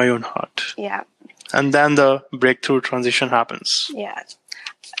mind, in my own heart. Yeah. And then the breakthrough transition happens. Yeah.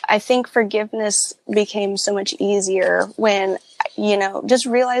 I think forgiveness became so much easier when, just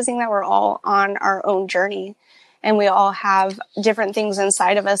realizing that we're all on our own journey and we all have different things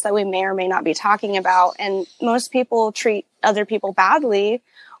inside of us that we may or may not be talking about. And most people treat other people badly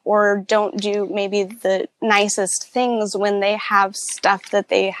or don't do maybe the nicest things when they have stuff that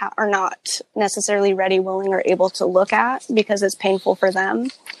they are not necessarily ready, willing, or able to look at because it's painful for them.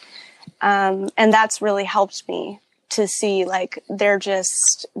 And that's really helped me to see like they're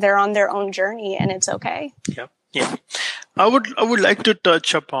on their own journey and it's okay. Yeah. I would like to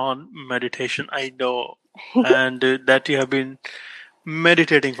touch upon meditation. I know, and that you have been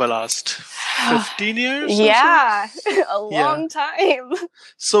meditating for last 15 years. Yeah, a Yeah. long time.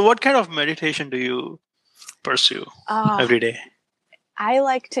 So, what kind of meditation do you pursue every day? I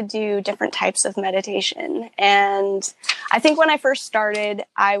like to do different types of meditation. And I think when I first started,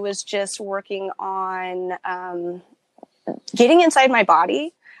 I was just working on getting inside my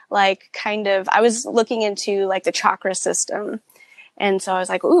body. I was looking into like the chakra system. And so I was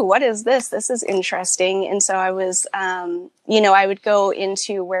like, ooh, what is this? This is interesting. And so I was, I would go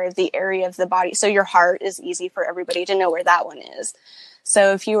into where the area of the body. So your heart is easy for everybody to know where that one is.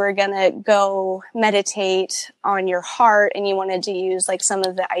 So if you were going to go meditate on your heart and you wanted to use like some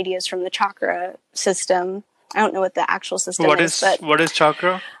of the ideas from the chakra system, I don't know what the actual system is. But what is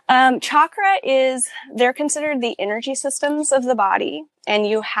chakra? Chakra they're considered the energy systems of the body. And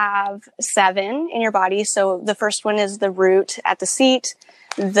you have 7 in your body. So the first one is the root at the seat.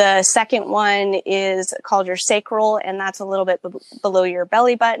 The second one is called your sacral, and that's a little bit below your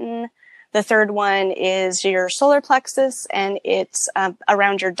belly button. The third one is your solar plexus, and it's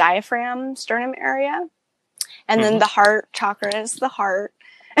around your diaphragm, sternum area. And then the heart chakra is the heart.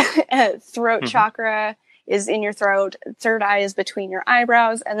 Throat chakra is in your throat. Third eye is between your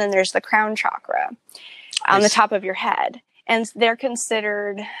eyebrows. And then there's the crown chakra on the top of your head. And they're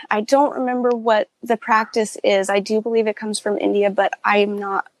considered, I don't remember what the practice is. I do believe it comes from India, but I'm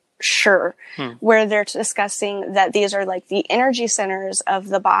not sure, where they're discussing that these are like the energy centers of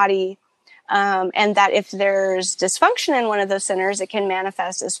the body. And that if there's dysfunction in one of those centers, it can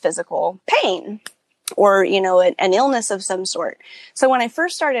manifest as physical pain or, an illness of some sort. So when I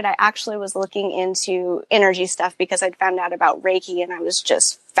first started, I actually was looking into energy stuff because I'd found out about Reiki and I was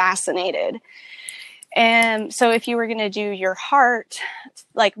just fascinated. And so if you were going to do your heart,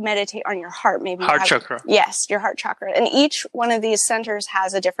 like meditate on your heart, maybe heart chakra. Yes, your heart chakra. And each one of these centers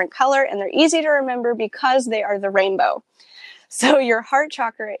has a different color and they're easy to remember because they are the rainbow. So your heart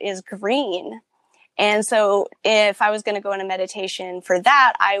chakra is green. And so if I was going to go in a meditation for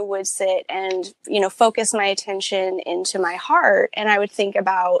that, I would sit and, focus my attention into my heart. And I would think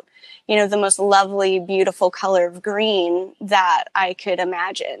about, the most lovely, beautiful color of green that I could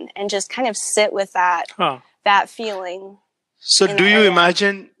imagine and just kind of sit with that feeling. So do you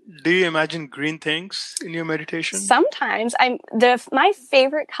imagine green things in your meditation? Sometimes my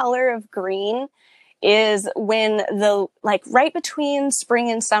favorite color of green is when right between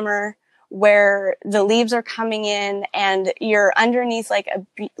spring and summer, where the leaves are coming in and you're underneath like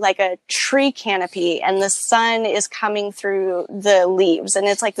a tree canopy and the sun is coming through the leaves and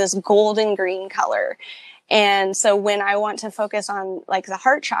it's like this golden green color. And so when I want to focus on like the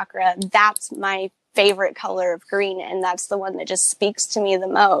heart chakra, that's my favorite color of green. And that's the one that just speaks to me the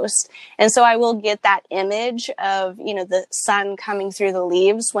most. And so I will get that image of, the sun coming through the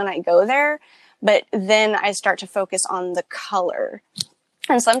leaves when I go there. But then I start to focus on the color.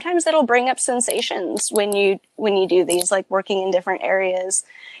 And sometimes it'll bring up sensations when you do these, like working in different areas.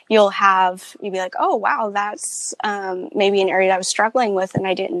 You'll be like, oh, wow, that's maybe an area I was struggling with and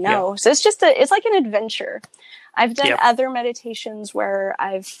I didn't know. Yeah. So it's like an adventure. I've done other meditations where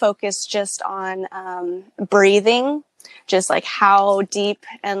I've focused just on breathing Just like how deep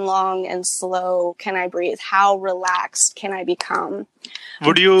and long and slow can I breathe? How relaxed can I become?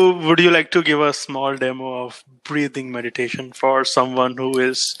 Would you like to give a small demo of breathing meditation for someone who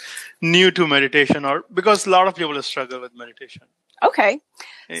is new to meditation, or because a lot of people struggle with meditation? Okay.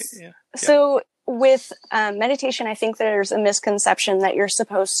 Yeah. So with meditation, I think there's a misconception that you're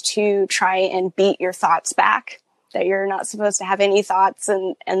supposed to try and beat your thoughts back, that you're not supposed to have any thoughts,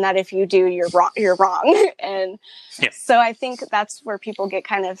 and that if you do, you're wrong. And so I think that's where people get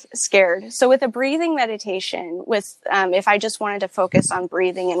kind of scared. So with a breathing meditation, if I just wanted to focus on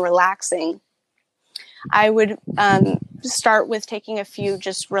breathing and relaxing, I would start with taking a few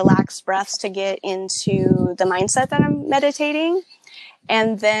just relaxed breaths to get into the mindset that I'm meditating.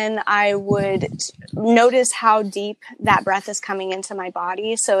 And then I would notice how deep that breath is coming into my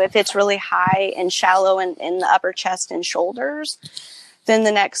body. So if it's really high and shallow in the upper chest and shoulders, then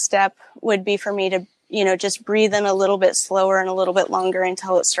the next step would be for me to, just breathe in a little bit slower and a little bit longer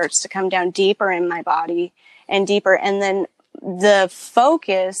until it starts to come down deeper in my body and deeper. And then the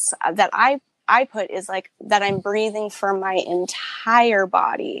focus that I put is like that I'm breathing for my entire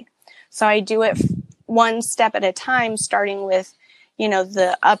body. So I do it one step at a time, starting with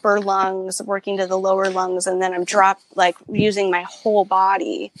the upper lungs, working to the lower lungs, and then I'm using my whole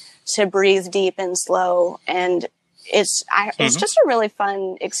body to breathe deep and slow. And it's just a really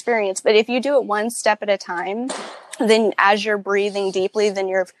fun experience. But if you do it one step at a time, then as you're breathing deeply, then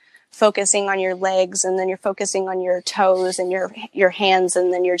you're focusing on your legs, and then you're focusing on your toes and your hands,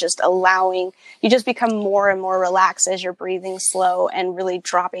 and then you're just you just become more and more relaxed as you're breathing slow and really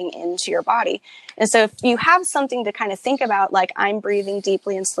dropping into your body. And so if you have something to kind of think about, like I'm breathing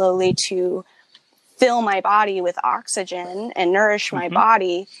deeply and slowly to fill my body with oxygen and nourish my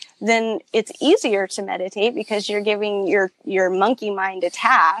body, then it's easier to meditate because you're giving your monkey mind a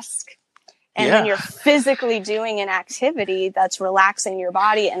task. And then you're physically doing an activity that's relaxing your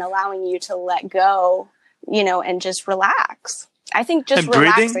body and allowing you to let go, and just relax. I think just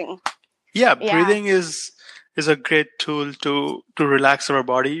relaxing. Breathing is a great tool to relax our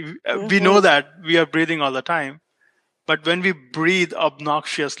body. We know that we are breathing all the time, but when we breathe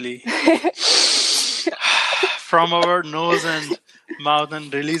obnoxiously from our nose and mouth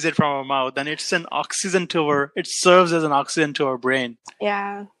and release it from our mouth, then it serves as an oxygen to our brain.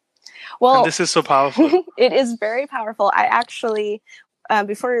 Yeah. Well, and this is so powerful. It is very powerful. I actually,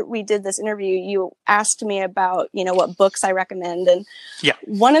 before we did this interview, you asked me about, what books I recommend. And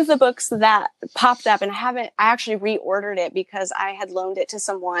one of the books that popped up, and I actually reordered it because I had loaned it to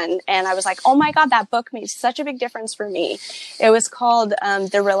someone. And I was like, oh my God, that book made such a big difference for me. It was called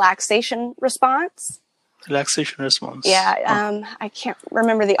The Relaxation Response. Relaxation Response. Yeah. I can't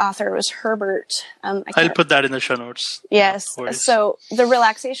remember the author. It was Herbert. I'll put that in the show notes. Yes. So the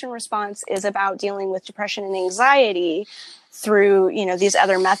relaxation response is about dealing with depression and anxiety through, these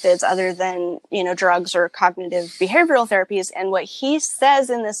other methods other than, drugs or cognitive behavioral therapies. And what he says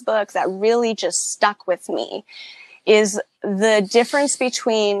in this book that really just stuck with me is the difference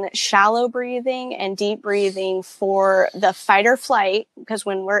between shallow breathing and deep breathing for the fight or flight, because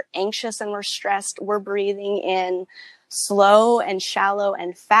when we're anxious and we're stressed, we're breathing in slow and shallow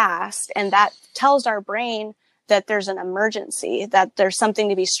and fast. And that tells our brain that there's an emergency, that there's something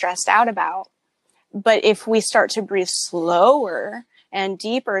to be stressed out about. But if we start to breathe slower and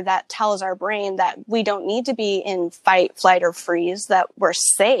deeper, that tells our brain that we don't need to be in fight, flight, or freeze, that we're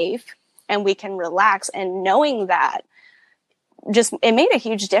safe and we can relax. And knowing that, it made a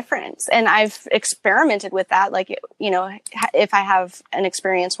huge difference. And I've experimented with that. Like, if I have an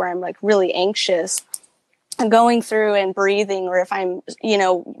experience where I'm like really anxious, going through and breathing, or if I'm,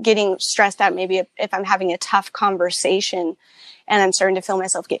 getting stressed out, maybe if I'm having a tough conversation and I'm starting to feel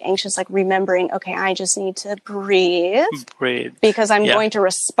myself get anxious, like remembering, okay, I just need to breathe because I'm going to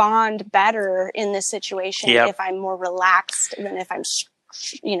respond better in this situation if I'm more relaxed than if I'm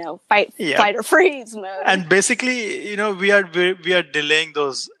fight, flight, or freeze mode. And basically, we are delaying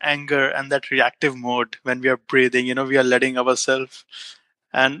those anger and that reactive mode when we are breathing. We are letting ourselves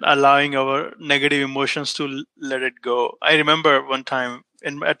and allowing our negative emotions to let it go. I remember one time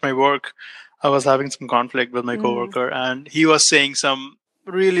at my work, I was having some conflict with my coworker, and he was saying some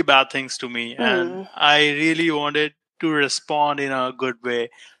really bad things to me, and I really wanted to respond in a good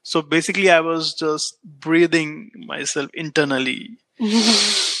way. So basically, I was just breathing myself internally.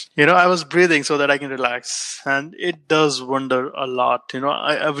 I was breathing so that I can relax, and it does wonder a lot.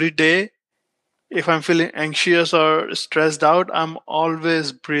 Every day, if I'm feeling anxious or stressed out, I'm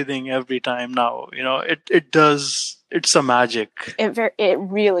always breathing every time now. It does. It's a magic. It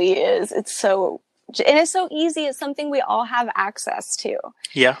really is. It's so And it's so easy. It's something we all have access to.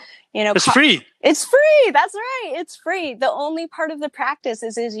 Yeah. You know, It's free. It's free. That's right. It's free. The only part of the practice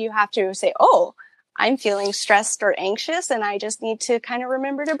is you have to say, oh, I'm feeling stressed or anxious, and I just need to kind of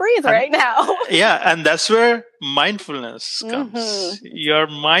remember to breathe right now. Yeah, and that's where mindfulness comes. Mm-hmm. You're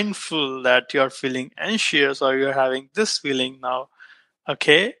mindful that you're feeling anxious or you're having this feeling now.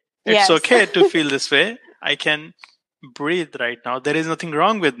 Okay, it's okay to feel this way. I can breathe right now. There is nothing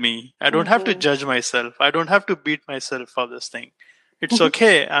wrong with me. I don't have to judge myself. I don't have to beat myself for this thing. It's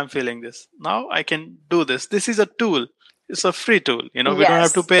okay. I'm feeling this. Now I can do this. This is a tool. It's a free tool. We don't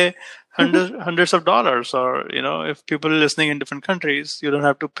have to pay hundreds of dollars, or, if people are listening in different countries, you don't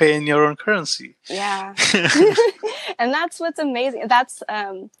have to pay in your own currency. Yeah. And that's what's amazing. That's,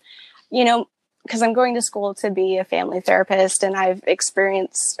 because I'm going to school to be a family therapist, and I've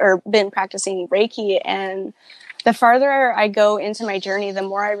experienced or been practicing Reiki, and the farther I go into my journey, the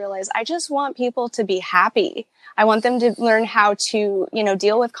more I realize I just want people to be happy. I want them to learn how to,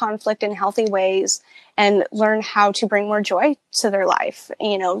 deal with conflict in healthy ways and learn how to bring more joy to their life.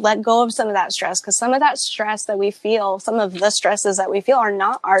 Let go of some of that stress, because some of that stress that we feel, some of the stresses that we feel are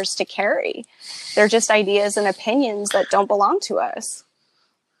not ours to carry. They're just ideas and opinions that don't belong to us.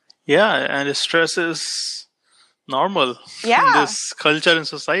 Yeah, and stress is normal in this culture and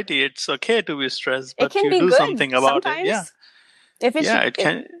society. It's okay to be stressed, but you do something about it. Yeah.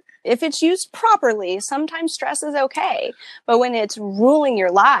 If it's used properly, sometimes stress is okay. But when it's ruling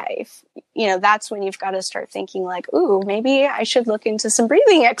your life, that's when you've got to start thinking like, ooh, maybe I should look into some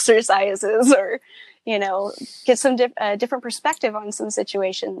breathing exercises, or, get some different perspective on some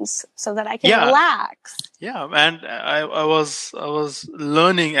situations so that I can relax. Yeah. And I was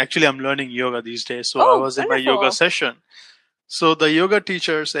learning, actually I'm learning yoga these days. So I was in my yoga session. So the yoga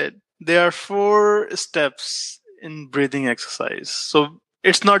teacher said there are 4 steps in breathing exercise. So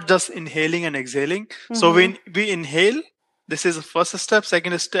it's not just inhaling and exhaling. Mm-hmm. So when we inhale, this is the first step.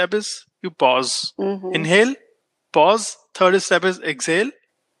 Second step is you pause. Mm-hmm. Inhale, pause. Third step is exhale,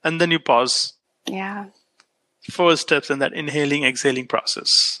 and then you pause. Yeah. 4 steps in that inhaling, exhaling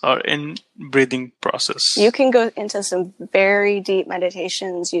process, or in breathing process. You can go into some very deep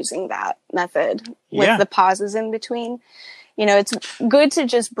meditations using that method with the pauses in between. It's good to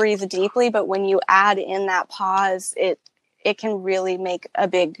just breathe deeply, but when you add in that pause, it can really make a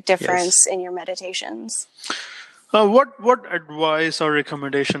big difference in your meditations. What advice or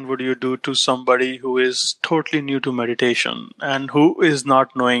recommendation would you do to somebody who is totally new to meditation and who is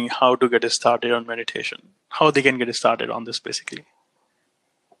not knowing how to get started on meditation? How they can get started on this, basically?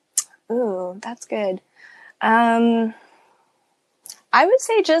 Ooh, that's good. I would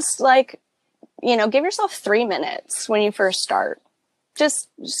say just give yourself 3 minutes when you first start. Just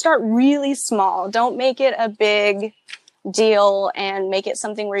start really small. Don't make it a big deal and make it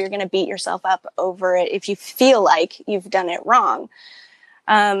something where you're going to beat yourself up over it if you feel like you've done it wrong.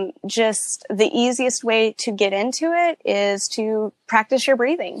 Just the easiest way to get into it is to practice your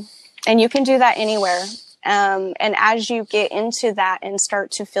breathing, and you can do that anywhere. And as you get into that and start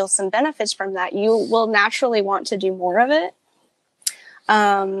to feel some benefits from that, you will naturally want to do more of it.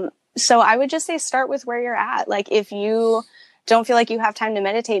 So I would just say start with where you're at. Like if you don't feel like you have time to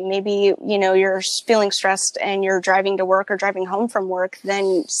meditate, maybe, you're feeling stressed and you're driving to work or driving home from work,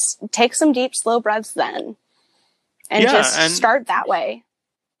 then take some deep, slow breaths then. And start that way.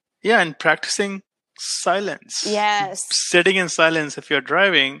 Yeah, and practicing silence. Yes. Sitting in silence if you're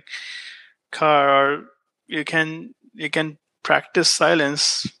driving car, or you can practice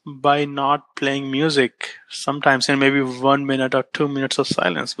silence by not playing music sometimes, and maybe 1 minute or 2 minutes of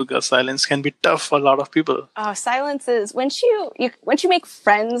silence, because silence can be tough for a lot of people. Oh, silence is, once you make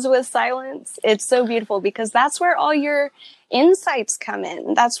friends with silence, it's so beautiful, because that's where all your insights come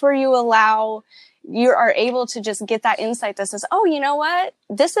in. That's where you are able to just get that insight that says, oh, you know what?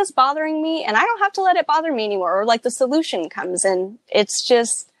 This is bothering me, and I don't have to let it bother me anymore. Or like the solution comes in. It's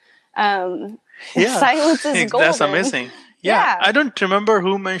just, silence is golden. That's amazing. Yeah. I don't remember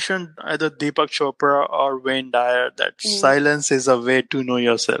who mentioned, either Deepak Chopra or Wayne Dyer, that silence is a way to know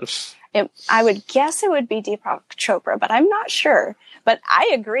yourself. I would guess it would be Deepak Chopra, but I'm not sure. But I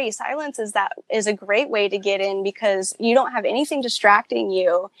agree. Silence is a great way to get in, because you don't have anything distracting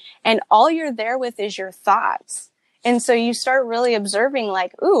you, and all you're there with is your thoughts. And so you start really observing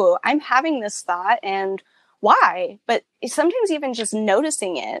like, ooh, I'm having this thought, and why? But sometimes even just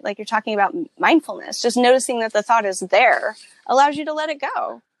noticing it, like you're talking about mindfulness, just noticing that the thought is there allows you to let it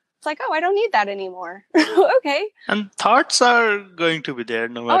go. It's like, oh, I don't need that anymore. Okay. And thoughts are going to be there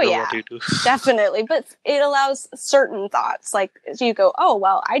no matter what you do. Definitely. But it allows certain thoughts. Like you go, oh,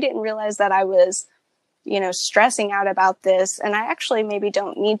 well, I didn't realize that I was stressing out about this, and I actually maybe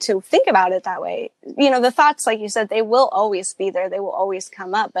don't need to think about it that way. The thoughts, like you said, they will always be there. They will always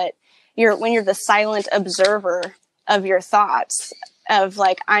come up, but when you're the silent observer of your thoughts, of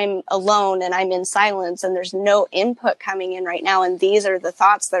like, I'm alone and I'm in silence and there's no input coming in right now, and these are the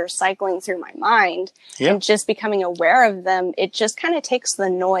thoughts that are cycling through my mind, and just becoming aware of them, it just kind of takes the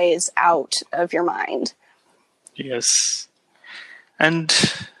noise out of your mind. Yes. And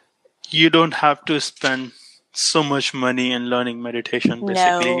you don't have to spend so much money in learning meditation,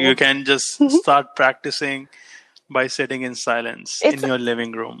 basically. No. You can just start practicing by sitting in silence in your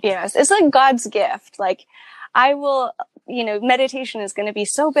living room. Yes, it's like God's gift. Like, meditation is going to be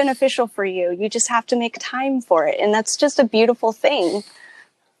so beneficial for you. You just have to make time for it. And that's just a beautiful thing.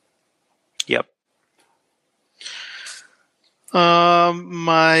 Yep.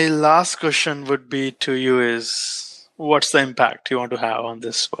 My last question would be to you is, what's the impact you want to have on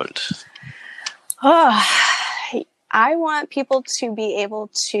this world? I want people to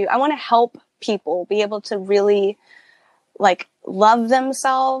I want to help people be able to really love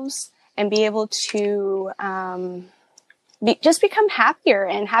themselves and be able to just become happier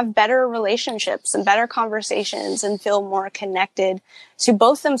and have better relationships and better conversations and feel more connected to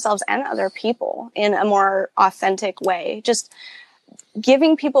both themselves and other people in a more authentic way. Just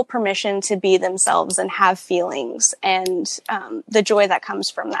giving people permission to be themselves and have feelings, and the joy that comes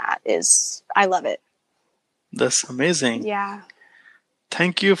from that I love it. That's amazing. Yeah.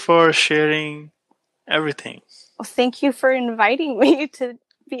 Thank you for sharing everything. Well, thank you for inviting me to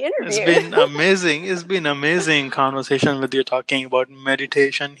be interviewed. It's been amazing. It's been amazing conversation with you, talking about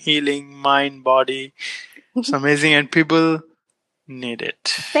meditation, healing, mind, body. It's amazing, and people need it.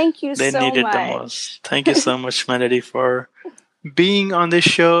 Thank you They so need it much. the most. Thank you so much, Melody, for being on this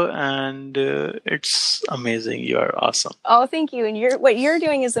show, and it's amazing. You are awesome. Oh, thank you. And what you're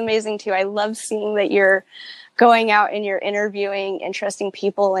doing is amazing too. I love seeing that you're going out and you're interviewing interesting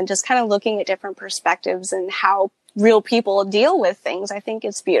people and just kind of looking at different perspectives and how real people deal with things. I think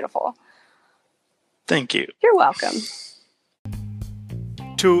it's beautiful. Thank you. You're welcome.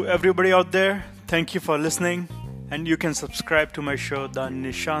 To everybody out there, thank you for listening. And you can subscribe to my show, The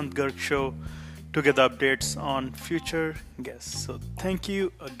Nishant Garg Show, to get updates on future guests. So thank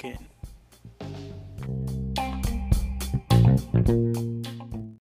you again.